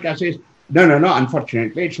Yajnavalkya says, no,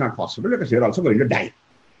 unfortunately, it's not possible because you're also going to die.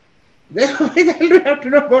 Then why the hell do you have to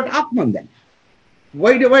know about Atman then?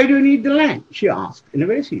 Why do you need the land? She asked in a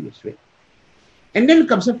very serious way. And then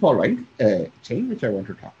comes the following thing, which I want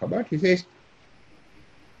to talk about. He says,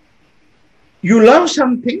 you love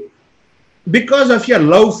something because of your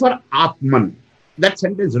love for Atman. That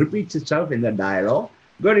sentence repeats itself in the dialogue.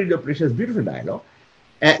 Go read the precious, beautiful dialogue.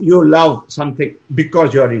 You love something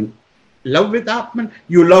because you're in love with Atman.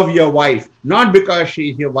 You love your wife, not because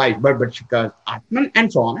she is your wife, but because Atman,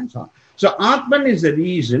 and so on and so on. So Atman is the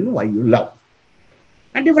reason why you love.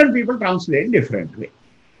 And different people translate in different way.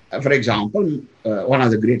 For example, one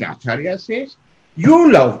of the great acharyas says,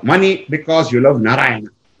 you love money because you love Narayana.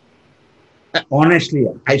 Honestly,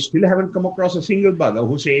 I still haven't come across a single bhagavad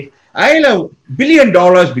who says, I love $1 billion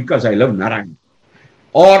because I love Narayana.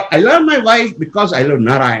 Or I love my wife because I love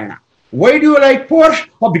Narayana. Why do you like Porsche?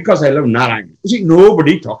 Or because I love Narayana. You see,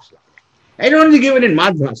 nobody talks like that. And only given in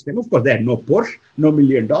Madhva's time, of course, they had no Porsche, no $1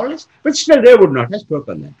 million, but still they would not have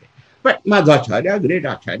spoken that way. But Madhvacharya, great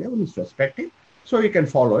Acharya, one is respected, so you can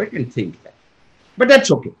follow it and think that. But that's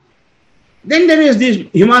okay. Then there is these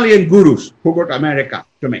Himalayan gurus who go to America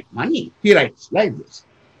to make money. He writes like this.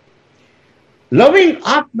 Loving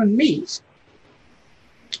Atman means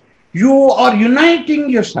you are uniting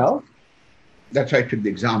yourself. That's why I took the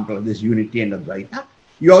example of this unity and Advaita.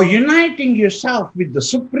 You are uniting yourself with the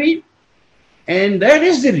Supreme, and that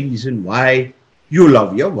is the reason why you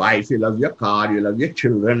love your wife, you love your car, you love your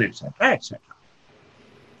children, etc., etc.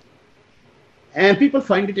 And people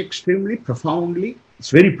find it extremely profoundly, it's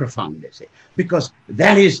very profound, they say, because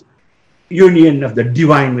that is union of the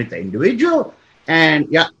divine with the individual. And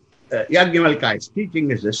Yajnavalkya's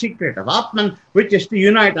teaching is the secret of Atman, which is to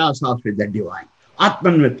unite ourselves with the divine,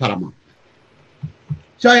 Atman with Paramatma.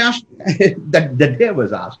 So I asked, that the day I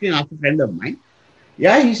was asking, asked a friend of mine,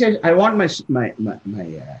 he says, I want my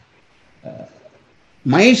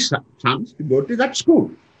sons to go to that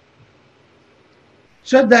school.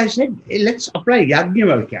 So I said, let's apply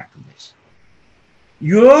Yajnavalkya to this.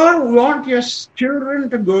 You want your children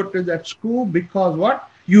to go to that school because what?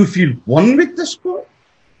 You feel one with the school?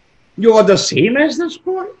 You are the same as the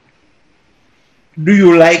school? Do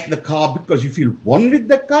you like the car because you feel one with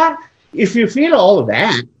the car? If you feel all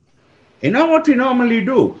that, you know what we normally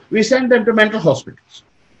do? We send them to mental hospitals.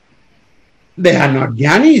 They are not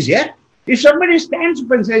jnanis yet. If somebody stands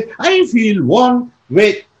up and says, I feel one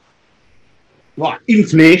with what?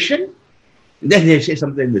 Inflation, then they say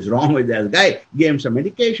something is wrong with that guy. Give him some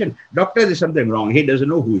medication. Doctor, there's something wrong. He doesn't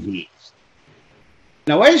know who he is.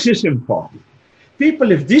 Now, why is this important?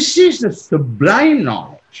 People, if this is the sublime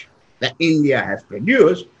knowledge that India has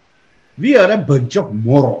produced, we are a bunch of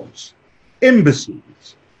morons,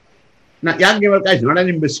 imbeciles. Now, Yajnavalkya is not an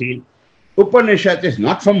imbecile. Upanishad is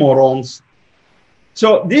not for morons.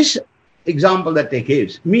 So this example that they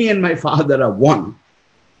gave, me and my father are one.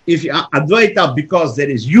 If you are Advaita, because there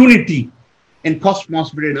is unity in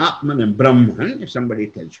cosmos between Atman and Brahman, if somebody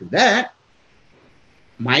tells you that,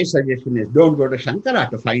 my suggestion is don't go to Shankara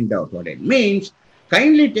to find out what it means.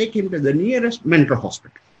 Kindly take him to the nearest mental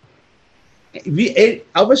hospital.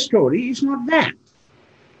 Our story is not that.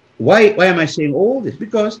 Why am I saying all this?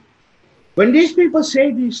 Because when these people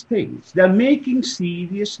say these things, they're making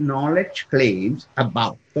serious knowledge claims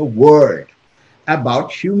about the world,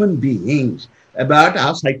 about human beings, about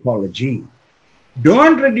our psychology.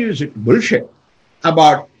 Don't reduce it to bullshit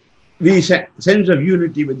about the sense of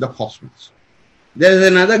unity with the cosmos. There's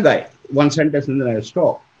another guy, one sentence and then I'll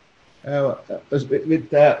stop. The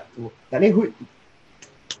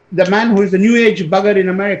man who is the new age bugger in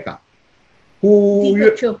America.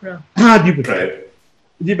 Deepak Chopra.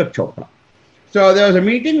 Deepak Chopra. So there was a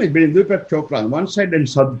meeting with Deepak Chopra on one side and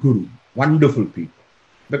Sadhguru. Wonderful people.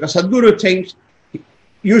 Because Sadhguru thinks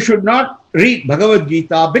you should not read Bhagavad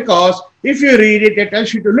Gita because if you read it, it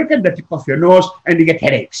tells you to look at the tip of your nose and you get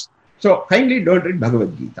headaches. So kindly don't read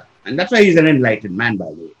Bhagavad Gita. And that's why he's an enlightened man, by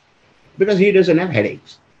the way. Because he doesn't have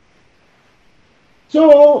headaches.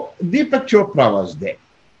 So Deepak Chopra was there.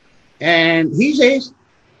 And he says,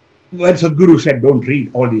 when Sadhguru said, don't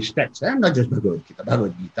read all these texts, not just Bhagavad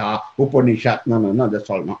Gita, Upanishad, no, that's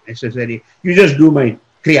all not necessary. You just do my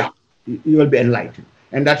kriya. You will be enlightened.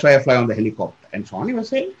 And that's why I fly on the helicopter. And so on, he was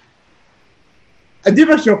saying. And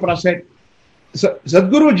Deepak Chopra said,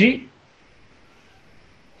 Sadhguruji,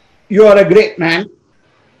 you are a great man.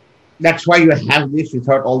 That's why you have this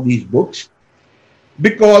without all these books.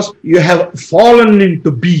 Because you have fallen into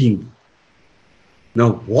being.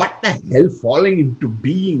 Now, what the hell falling into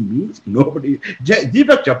being means? Nobody.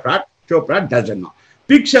 Deepak Chopra doesn't know.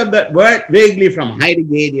 Picks up that word vaguely from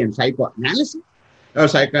Heideggerian psychoanalysis, or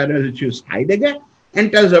psychoanalysis choose Heidegger, and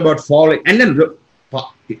tells about falling. And then,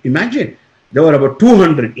 imagine, there were about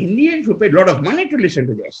 200 Indians who paid a lot of money to listen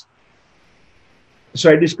to this. So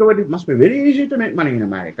I discovered it must be very easy to make money in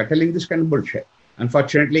America, telling this kind of bullshit.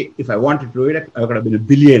 Unfortunately, if I wanted to do it, I could have been a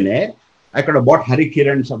billionaire. I could have bought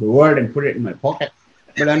Harikirans of the world and put it in my pocket.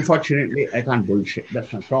 But unfortunately, I can't bullshit.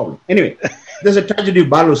 That's my problem. Anyway, there's a tragedy of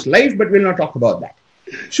Balu's life, but we'll not talk about that.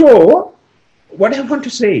 So, what I want to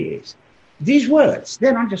say is, these words,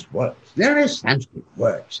 they're not just words. They're not just Sanskrit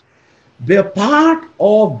words. They're part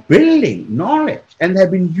of building knowledge, and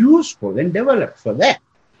they've been useful and developed for that.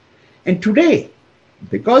 And today,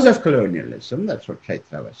 because of colonialism, that's what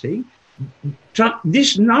Chaitra was saying,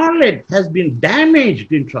 this knowledge has been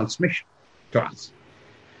damaged in transmission to us.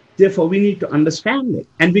 Therefore, we need to understand it.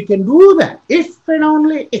 And we can do that if and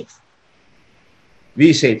only if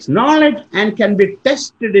we say it's knowledge and can be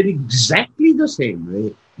tested in exactly the same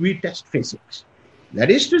way we test physics.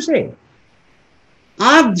 That is to say,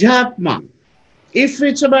 Adhyatma, if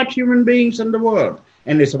it's about human beings and the world,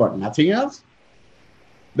 and it's about nothing else,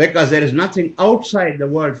 because there is nothing outside the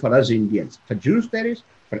world for us Indians. For Jews there is,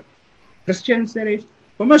 for Christians there is,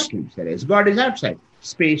 for Muslims there is. God is outside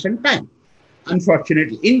space and time.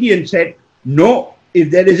 Unfortunately, Indians said, no,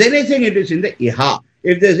 if there is anything, it is in the Iha.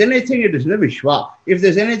 If there's anything, it is in the Vishwa. If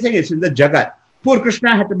there's anything, it's in the Jagat. Poor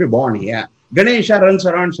Krishna had to be born here. Ganesha runs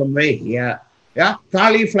around somewhere here. Yeah,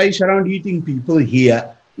 Kali flies around eating people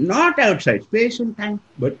here. Not outside space and time,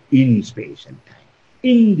 but in space and time.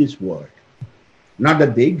 In this world. Not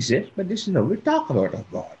that they exist, but this is how we talk about our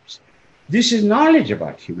gods. This is knowledge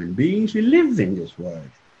about human beings. We live in this world.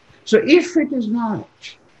 So if it is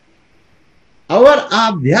knowledge, our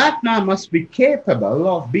Adhyatma must be capable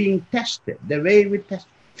of being tested the way we test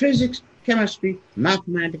physics, chemistry,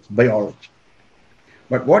 mathematics, biology.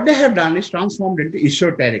 But what they have done is transformed into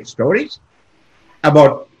esoteric stories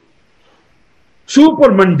about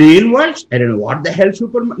super mundane worlds. I don't know what the hell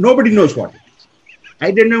nobody knows what it is.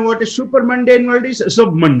 I don't know what a super mundane world is, a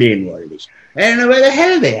sub-mundane world is. I don't know where the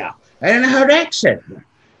hell they are. I don't know how to accept them.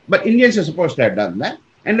 But Indians are supposed to have done that.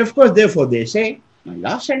 And of course, therefore, they say, my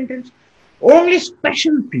last sentence, only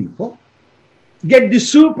special people get the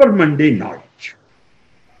super mundane knowledge.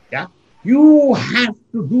 Yeah? You have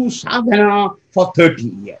to do sadhana for 30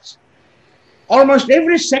 years. Almost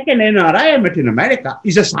every second NRI I met in America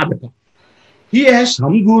is a sadhaka. He has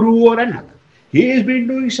some guru or another. He has been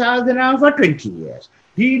doing sadhana for 20 years.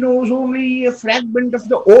 He knows only a fragment of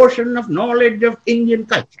the ocean of knowledge of Indian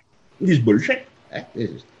culture. This is bullshit. This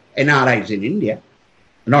is NRIs in India.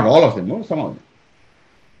 Not all of them, no, some of them.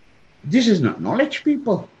 This is not knowledge,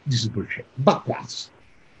 people. This is bullshit. Bakwas.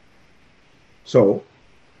 So,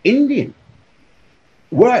 Indian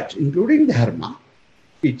words, including dharma,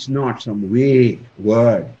 it's not some vague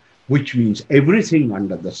word which means everything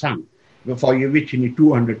under the sun. For which you need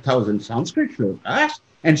 200,000 Sanskrit shlokas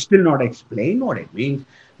and still not explain what it means.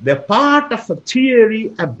 They're part of a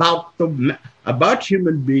theory about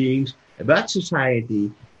human beings, about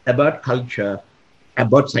society, about culture,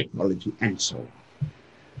 about psychology, and so on.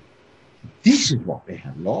 This is what we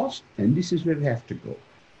have lost, and this is where we have to go.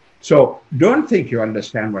 So don't think you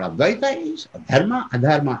understand what Advaita is, or Dharma,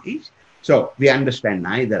 Adharma is. So we understand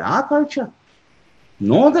neither our culture,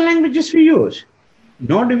 nor the languages we use,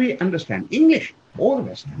 nor do we understand English or the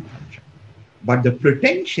Western culture. But the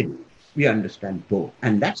pretension, we understand both,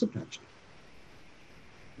 and that's a tragedy.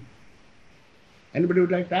 Anybody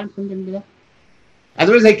would like to add something to that?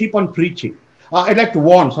 Otherwise, I keep on preaching. I'd like to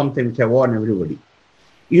warn something which I warn everybody.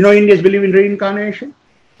 You know, Indians believe in reincarnation.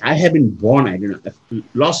 I have been born, I don't know,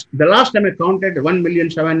 the last time I counted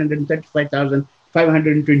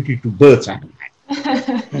 1,735,522 births I have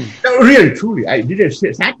had. No, really, truly, I did a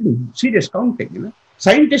serious counting, you know.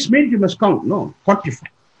 Scientists mean you must count, no, quantify.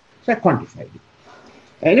 So I quantified it.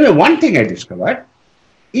 Anyway, one thing I discovered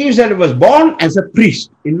is that I was born as a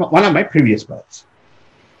priest in one of my previous births.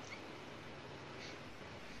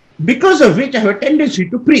 Because of which I have a tendency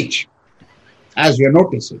to preach, as you're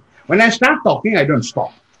noticing. When I start talking, I don't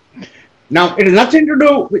stop. Now, it has nothing to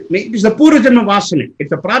do with me. It is the Purajanma Vasana.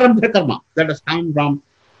 It's a Prarabdha Karma that has come from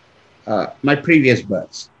my previous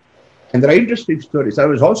births. And there are interesting stories. I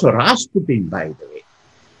was also Rasputin, by the way.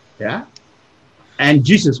 Yeah? And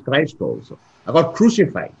Jesus Christ also. I got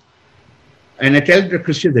crucified. And I tell the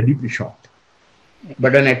Christians they're deeply shocked.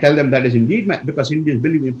 But when I tell them that is indeed because Indians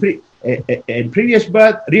believe in previous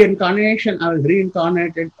birth, reincarnation, I was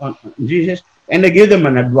reincarnated on Jesus, and I give them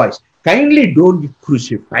an advice. Kindly don't get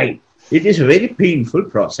crucified. It is a very painful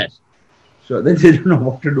process. So then they don't know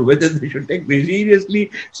what to do, whether they should take me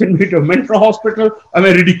seriously, send me to a mental hospital, or am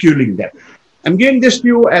I ridiculing them? I'm giving this to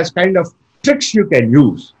you as kind of tricks you can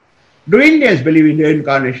use. Do Indians believe in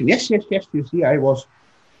reincarnation? Yes. You see, I was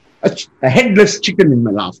a headless chicken in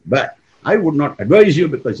my last birth. I would not advise you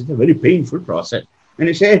because it's a very painful process. And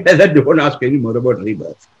he said that don't ask any more about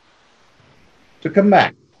rebirth. To come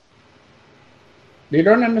back, they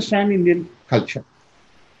don't understand Indian culture.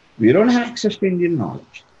 We don't have access to Indian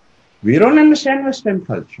knowledge. We don't understand Western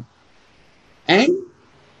culture. And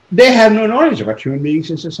they have no knowledge about human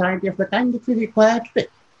beings in society of the kind that we require today.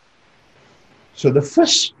 So the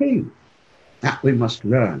first thing that we must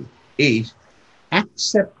learn is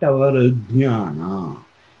accept our jnana.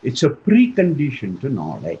 It's a precondition to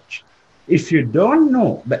knowledge. If you don't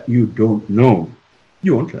know that you don't know,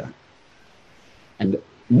 you won't learn. And the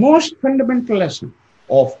most fundamental lesson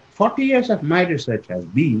of 40 years of my research has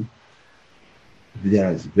been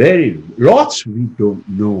there is lots we don't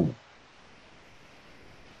know.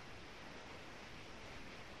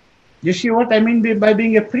 You see what I mean by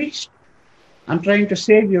being a priest? I'm trying to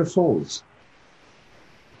save your souls.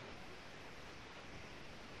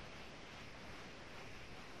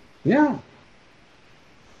 Yeah.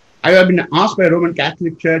 I have been asked by Roman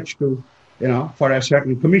Catholic Church to, for a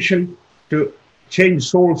certain commission to change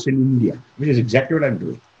souls in India, which is exactly what I'm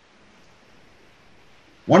doing.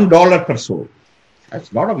 $1 per soul.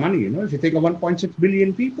 That's a lot of money, if you think of 1.6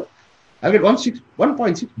 billion people. I get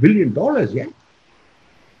 $1.6 billion, yeah.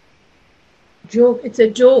 Joke. It's a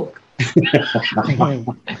joke.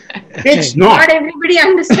 It's not. Not everybody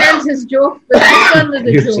understands his joke, but this one was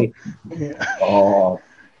a joke. Oh.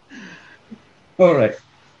 All right.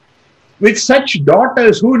 With such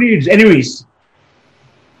daughters, who needs enemies?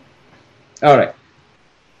 All right.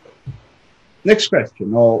 Next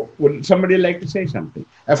question. Or would somebody like to say something?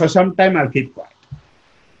 For some time, I'll keep quiet.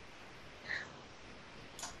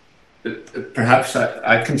 Perhaps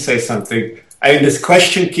I can say something. This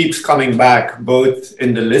question keeps coming back, both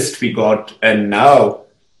in the list we got and now,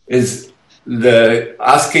 is the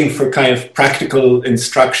asking for kind of practical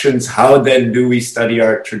instructions. How then do we study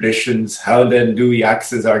our traditions? How then do we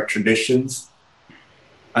access our traditions?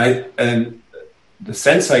 And the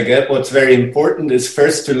sense I get, what's very important is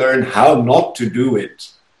first to learn how not to do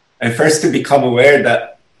it. And first to become aware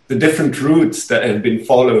that the different routes that have been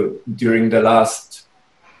followed during the last,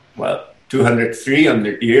 200,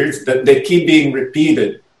 300 years, that they keep being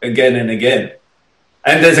repeated again and again.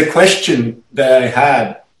 And there's a question that I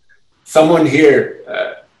had. Someone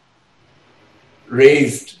here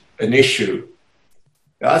raised an issue.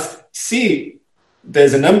 Asked,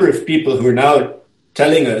 there's a number of people who are now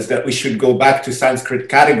telling us that we should go back to Sanskrit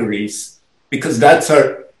categories because that's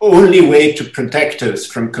our only way to protect us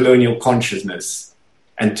from colonial consciousness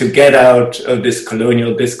and to get out of this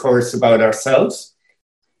colonial discourse about ourselves.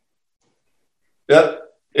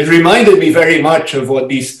 It reminded me very much of what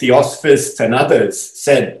these theosophists and others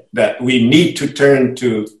said, that we need to turn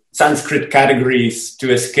to Sanskrit categories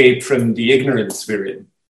to escape from the ignorance we're in.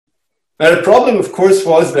 Now, the problem, of course,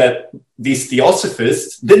 was that these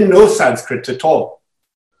theosophists didn't know Sanskrit at all.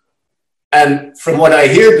 And from what I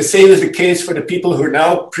hear, the same is the case for the people who are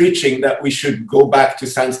now preaching that we should go back to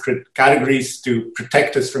Sanskrit categories to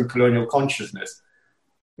protect us from colonial consciousness.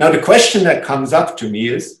 Now, the question that comes up to me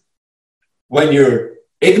is, when you're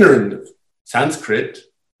ignorant of Sanskrit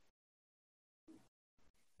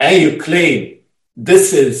and you claim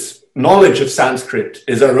this is knowledge of Sanskrit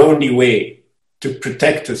is our only way to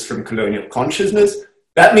protect us from colonial consciousness,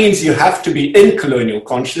 that means you have to be in colonial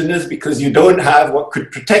consciousness because you don't have what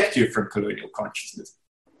could protect you from colonial consciousness.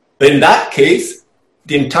 But in that case,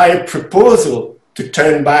 the entire proposal to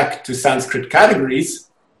turn back to Sanskrit categories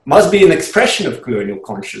must be an expression of colonial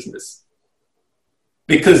consciousness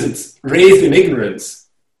because it's raised in ignorance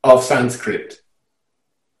of Sanskrit.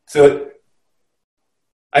 So,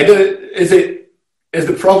 is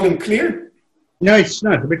the problem clear? No, it's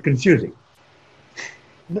not. A bit confusing.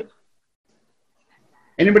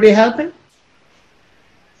 Anybody helping?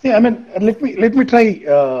 Yeah, I mean, let me try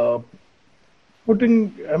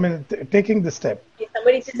taking the step.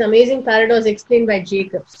 Somebody says amazing paradox explained by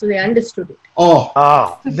Jacob, so they understood it.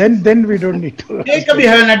 Oh, then we don't need to. Jacob, you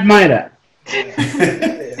have an admirer.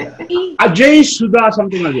 Ajay Sudha,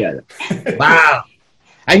 something or the other. Wow.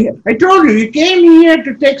 I told you, he came here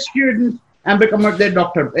to take students and become their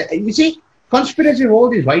doctor. You see, conspiracy of all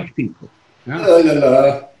these white people.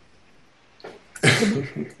 Huh?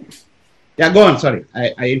 Yeah, go on. Sorry,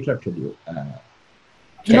 I interrupted you.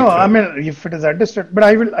 No, I mean, if it is understood, but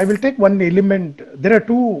I will take one element. There are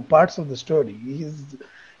two parts of the story.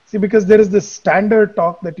 Because there is this standard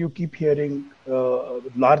talk that you keep hearing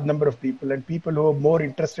with large number of people and people who are more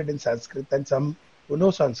interested in Sanskrit and some who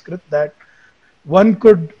know Sanskrit, that one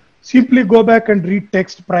could simply go back and read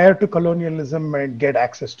text prior to colonialism and get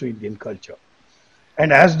access to Indian culture.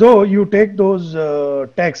 And as though you take those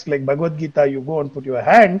texts like Bhagavad Gita, you go and put your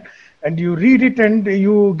hand and you read it and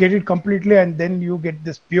you get it completely, and then you get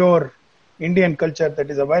this pure Indian culture that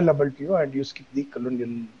is available to you, and you skip the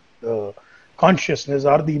colonial consciousness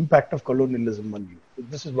or the impact of colonialism on you.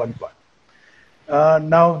 This is one part.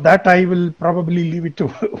 Now that I will probably leave it to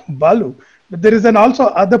Balu, but there is an also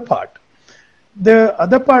other part. The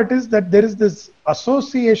other part is that there is this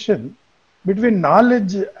association between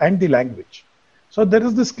knowledge and the language. So there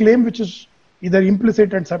is this claim which is either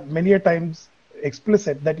implicit and many a times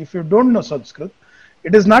explicit, that if you don't know Sanskrit,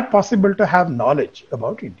 it is not possible to have knowledge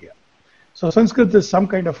about India. So Sanskrit is some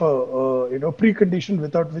kind of a precondition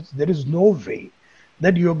without which there is no way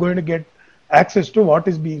that you are going to get access to what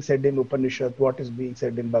is being said in Upanishad, what is being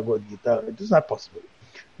said in Bhagavad Gita. It is not possible.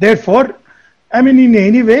 Therefore, I mean, in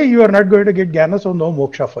any way, you are not going to get jnana, so no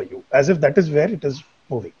moksha for you, as if that is where it is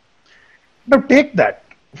moving. Now take that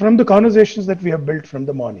from the conversations that we have built from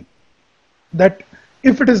the morning, that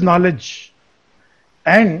if it is knowledge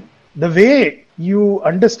and the way you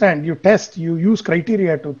understand, you test, you use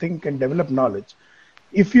criteria to think and develop knowledge,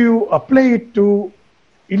 if you apply it to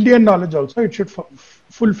Indian knowledge also, it should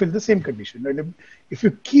fulfill the same condition. And if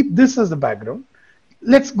you keep this as the background,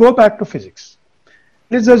 let's go back to physics.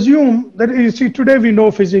 Let's assume that, you see, today we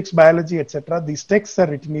know physics, biology, etc. These texts are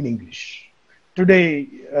written in English. Today,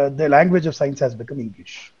 the language of science has become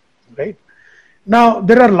English, right? Now,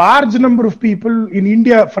 there are large number of people in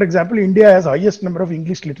India. For example, India has highest number of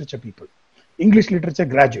English literature people, English literature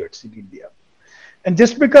graduates in India. And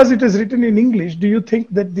just because it is written in English, do you think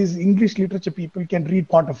that these English literature people can read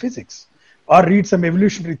quantum physics or read some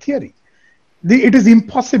evolutionary theory? It is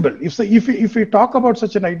impossible. If we talk about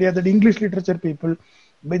such an idea that English literature people,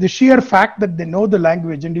 by the sheer fact that they know the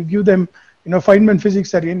language, and you give them, Feynman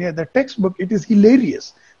physics or any other textbook, it is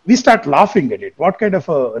hilarious. We start laughing at it. What kind of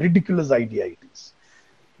a ridiculous idea it is.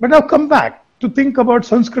 But now come back to think about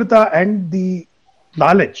Sanskrita and the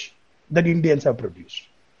knowledge that Indians have produced.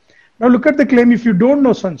 Now look at the claim, if you don't know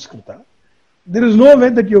Sanskrita, there is no way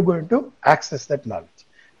that you're going to access that knowledge.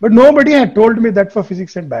 But nobody had told me that for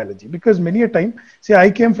physics and biology, because many a time, see, I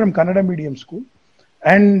came from Kannada medium school,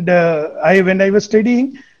 and when I was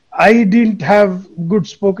studying, I didn't have good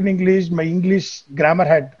spoken English. My English grammar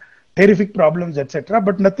had terrific problems, etc.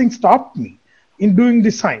 But nothing stopped me in doing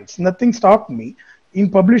the science. Nothing stopped me in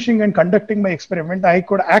publishing and conducting my experiment. I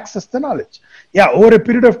could access the knowledge. Yeah, over a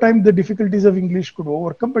period of time, the difficulties of English could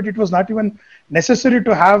overcome, but it was not even necessary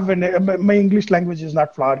to have, my English language is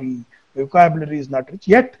not flowery, vocabulary is not rich,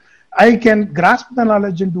 yet I can grasp the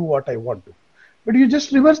knowledge and do what I want to. But you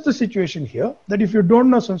just reverse the situation here, that if you don't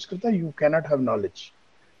know Sanskrita, you cannot have knowledge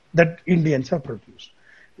that Indians have produced.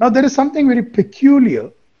 Now there is something very peculiar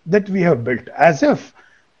that we have built, as if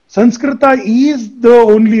Sanskrita is the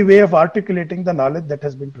only way of articulating the knowledge that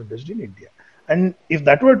has been produced in India. And if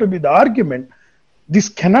that were to be the argument, this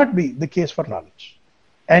cannot be the case for knowledge.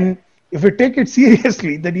 And if we take it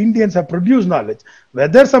seriously that Indians have produced knowledge,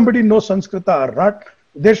 whether somebody knows Sanskrita or not,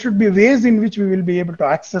 there should be ways in which we will be able to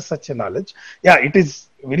access such a knowledge. Yeah, it is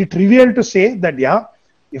very trivial to say that, yeah,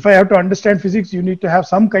 if I have to understand physics, you need to have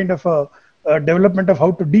some kind of a development of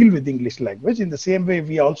how to deal with English language. In the same way,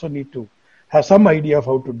 we also need to have some idea of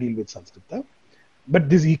how to deal with Sanskrita. But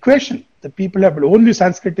this equation that people have, only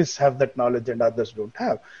Sanskritists have that knowledge and others don't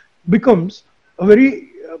have, becomes a very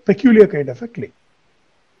peculiar kind of a claim.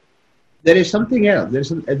 There is something else.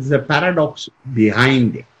 There's a paradox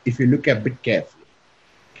behind it, if you look a bit carefully.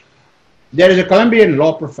 There is a Columbian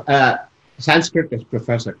law Sanskrit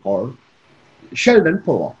professor called Sheldon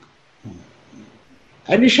Pollock.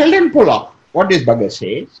 And in Sheldon Pollock, what this bugger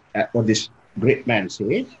says, what this great man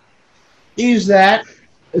says, is that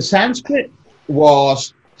Sanskrit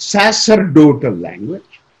was sacerdotal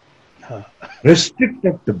language,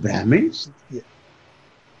 restricted to Brahmins,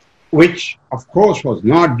 which of course was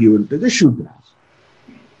not given to the Shudras.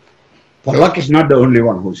 Pollock is not the only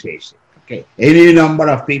one who says it. Okay, any number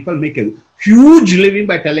of people make a huge living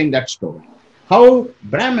by telling that story. How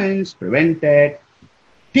Brahmins prevented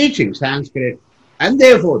teaching Sanskrit and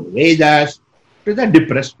therefore the Vedas to the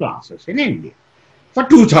depressed classes in India for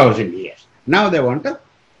 2000 years. Now they want to,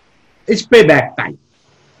 it's payback time.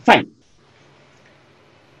 Fine.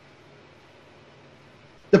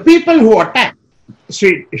 The people who attack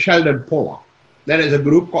Sheldon Pollock, there is a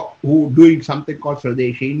group who doing something called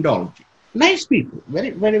Swadeshi Indology. Nice people,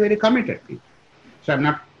 very, very, very committed people. So I'm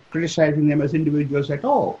not criticizing them as individuals at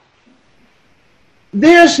all.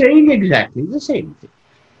 They are saying exactly the same thing.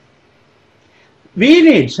 We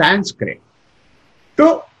need Sanskrit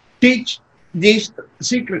to teach these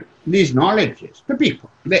knowledges to people.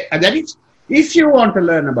 That is, if you want to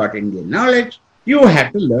learn about Indian knowledge, you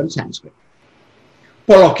have to learn Sanskrit.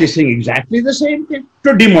 Pollock is saying exactly the same thing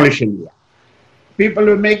to demolish India. People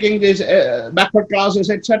who are making these backward classes,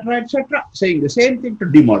 etc., saying the same thing to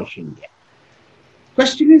demolish India.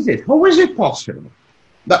 Question is this: how is it possible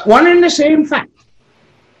that one and the same fact,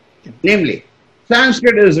 namely,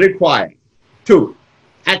 Sanskrit is required to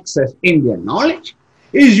access Indian knowledge,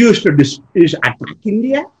 is used to attack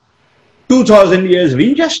India, 2000 years of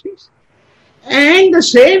injustice, and the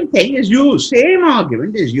same thing is used, same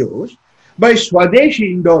argument is used by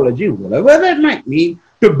Swadeshi Indology, whatever that might mean,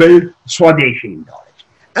 to build Swadeshi Indology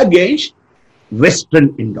against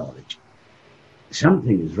Western Indology.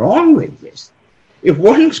 Something is wrong with this. If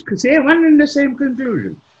one say one and the same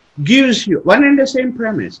conclusion, gives you one and the same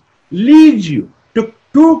premise, leads you to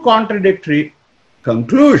two contradictory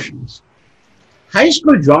conclusions. High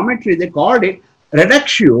school geometry, they called it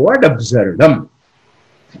reductio ad absurdum.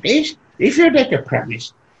 That is, if you take a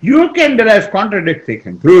premise, you can derive contradictory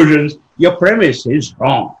conclusions, your premise is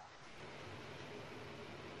wrong.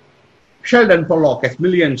 Sheldon Pollock has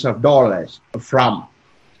millions of dollars from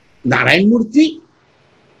Narayan Murthy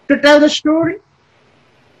to tell the story.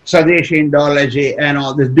 Swadeshi Indology and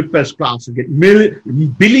all this depressed class get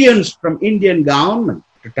billions from Indian government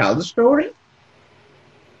to tell the story.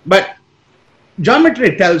 But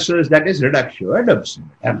geometry tells us that is reductio ad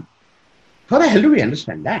absurdum. How the hell do we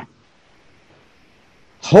understand that?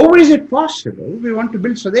 How is it possible we want to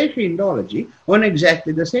build Swadeshi Indology on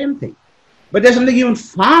exactly the same thing? But there's something even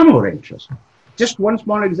far more interesting. Just one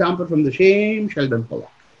small example from the same Sheldon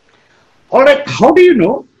Pollock. All right, how do you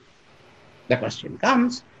know? The question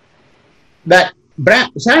comes that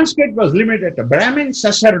Sanskrit was limited to Brahmins,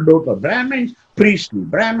 sacerdotal Brahmins, priestly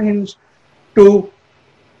Brahmins, to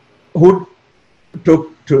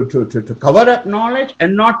cover up knowledge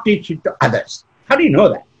and not teach it to others. How do you know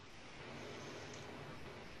that?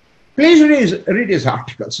 Please read his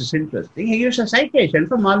articles, it's interesting. He gives a citation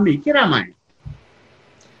from Valmiki Ramayana,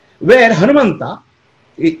 where Hanumanta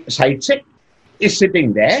cites it, is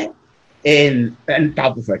sitting there on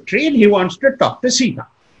top of a tree and he wants to talk to Sita.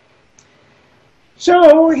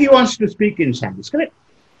 So he wants to speak in Sanskrit.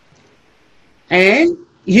 And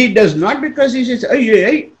he does not, because he says,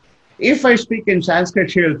 if I speak in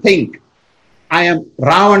Sanskrit, she will think I am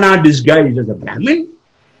Ravana disguised as a Brahmin.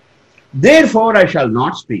 Therefore, I shall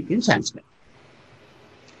not speak in Sanskrit.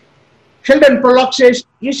 Sheldon Pollock says,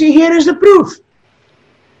 you see, here is the proof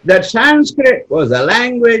that Sanskrit was the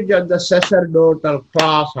language of the sacerdotal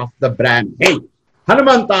class of the Brahmin.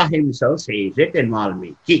 Hanumanta himself says it in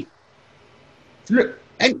Valmiki. Look,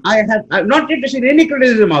 and I have not yet seen any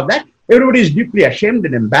criticism of that. Everybody is deeply ashamed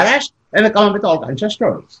and embarrassed, and they come up with all kinds of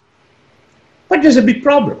stories. But there's a big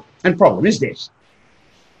problem, and problem is this.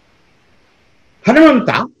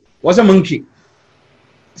 Hanumanta was a monkey,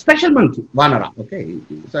 special monkey, Vanara, okay?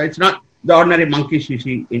 So it's not the ordinary monkeys you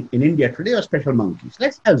see in India today or special monkeys.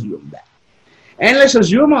 Let's assume that. And let's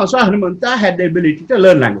assume also Hanumanta had the ability to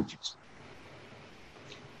learn languages.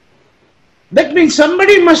 That means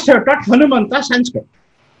somebody must have taught Hanumanta Sanskrit.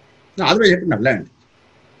 No, otherwise he couldn't have learned.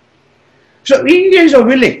 So Indians are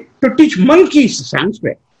willing to teach monkeys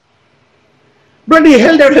Sanskrit. Bloody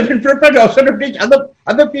hell, they would have been prepared also to teach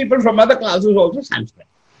other people from other classes also Sanskrit.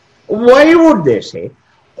 Why would they say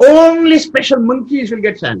only special monkeys will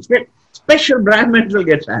get Sanskrit, special Brahmins will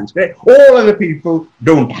get Sanskrit, all other people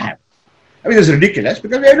don't have? I mean, it's ridiculous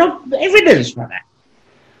because we have no evidence for that.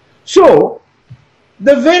 So,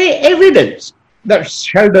 the very evidence that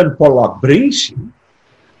Sheldon Pollock brings in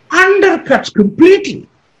undercuts completely.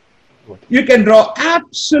 You can draw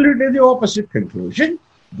absolutely the opposite conclusion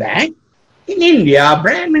that in India,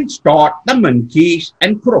 Brahmins taught the monkeys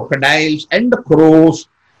and crocodiles and the crows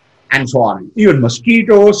and so on, even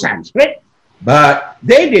mosquitoes, Sanskrit, but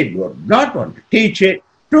they did not want to teach it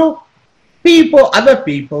to people, other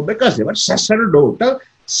people, because they were sacerdotal,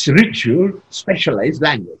 ritual, specialized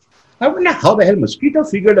language. I wonder how the hell mosquito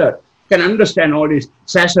figured out, can understand all these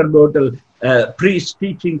sacerdotal priests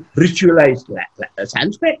teaching ritualized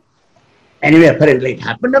Sanskrit. Anyway, apparently it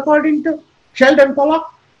happened according to Sheldon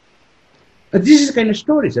Pollock. But this is the kind of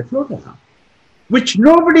stories that float around, which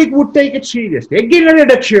nobody would take it seriously. Again, a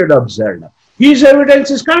reduction observer. His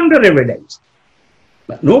evidence is counter evidence.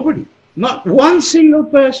 But nobody, not one single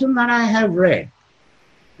person that I have read,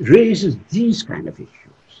 raises these kind of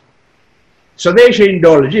issues. Swadeshi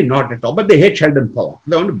Indology, not at all, but they hate Sheldon Pollock.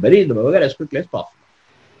 They want to bury the Burger as quickly as possible.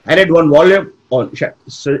 I read one volume on,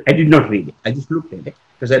 so I did not read it. I just looked at it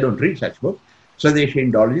because I don't read such books.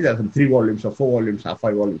 Swadeshi Indology, there are some 3 volumes or 4 volumes or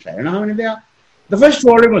 5 volumes. I don't know how many they are. The first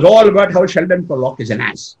volume was all about how Sheldon Pollock is an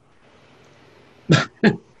ass.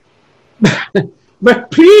 But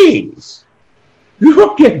please,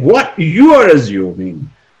 look at what you are assuming.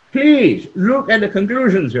 Please look at the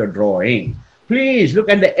conclusions you're drawing. Please look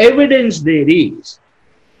at the evidence there is.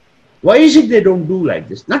 Why is it they don't do like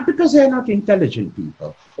this? Not because they're not intelligent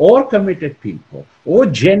people or committed people or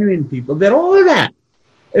genuine people. They're all that.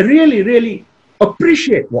 Really, really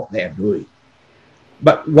appreciate what they're doing.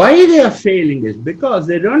 But why they are failing is because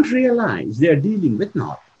they don't realize they are dealing with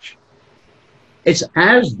knowledge. It's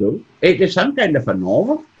as though it is some kind of a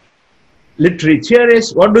novel. Literary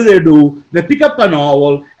theorists, what do? They pick up a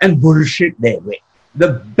novel and bullshit their way.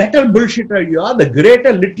 The better bullshitter you are, the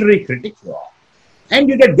greater literary critic you are. And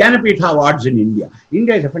you get Jnanapith awards in India.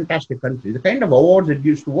 India is a fantastic country. The kind of awards it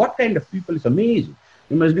gives to what kind of people is amazing.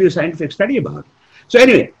 You must do a scientific study about it. So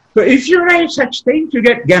anyway, so if you write such things, you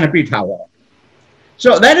get Jnanapith award.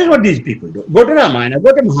 So that is what these people do. Go to Ramayana,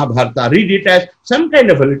 go to Mahabharata, read it as some kind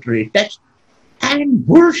of a literary text, and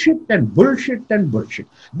bullshit and bullshit and bullshit.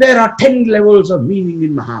 There are 10 levels of meaning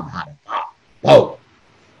in Mahabharata. Wow.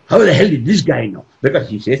 How the hell did this guy know? Because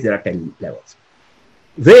he says there are 10 levels.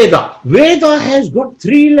 Veda has got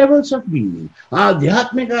 3 levels of meaning.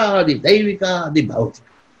 Adhyatmika, the Daivika, the Bhautika.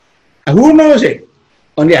 Who knows it?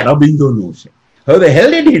 Only Aurobindo knows it. How the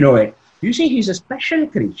hell did he know it? You see, he's a special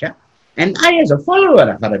creature. And I, as a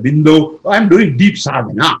follower of Aurobindo, I'm doing deep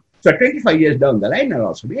sadhana. So 25 years down the line, I'll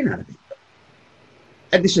also be an Aurobindo.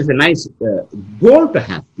 And this is a nice goal to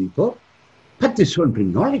have people. But this won't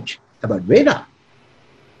bring knowledge about Veda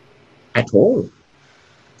at all.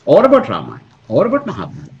 Or about Ramayana, or about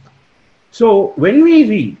Mahabharata. So when we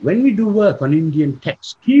read, when we do work on Indian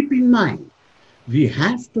texts, keep in mind, we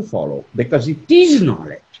have to follow, because it is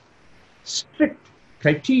knowledge, strict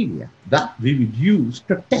criteria that we would use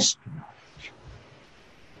to test knowledge.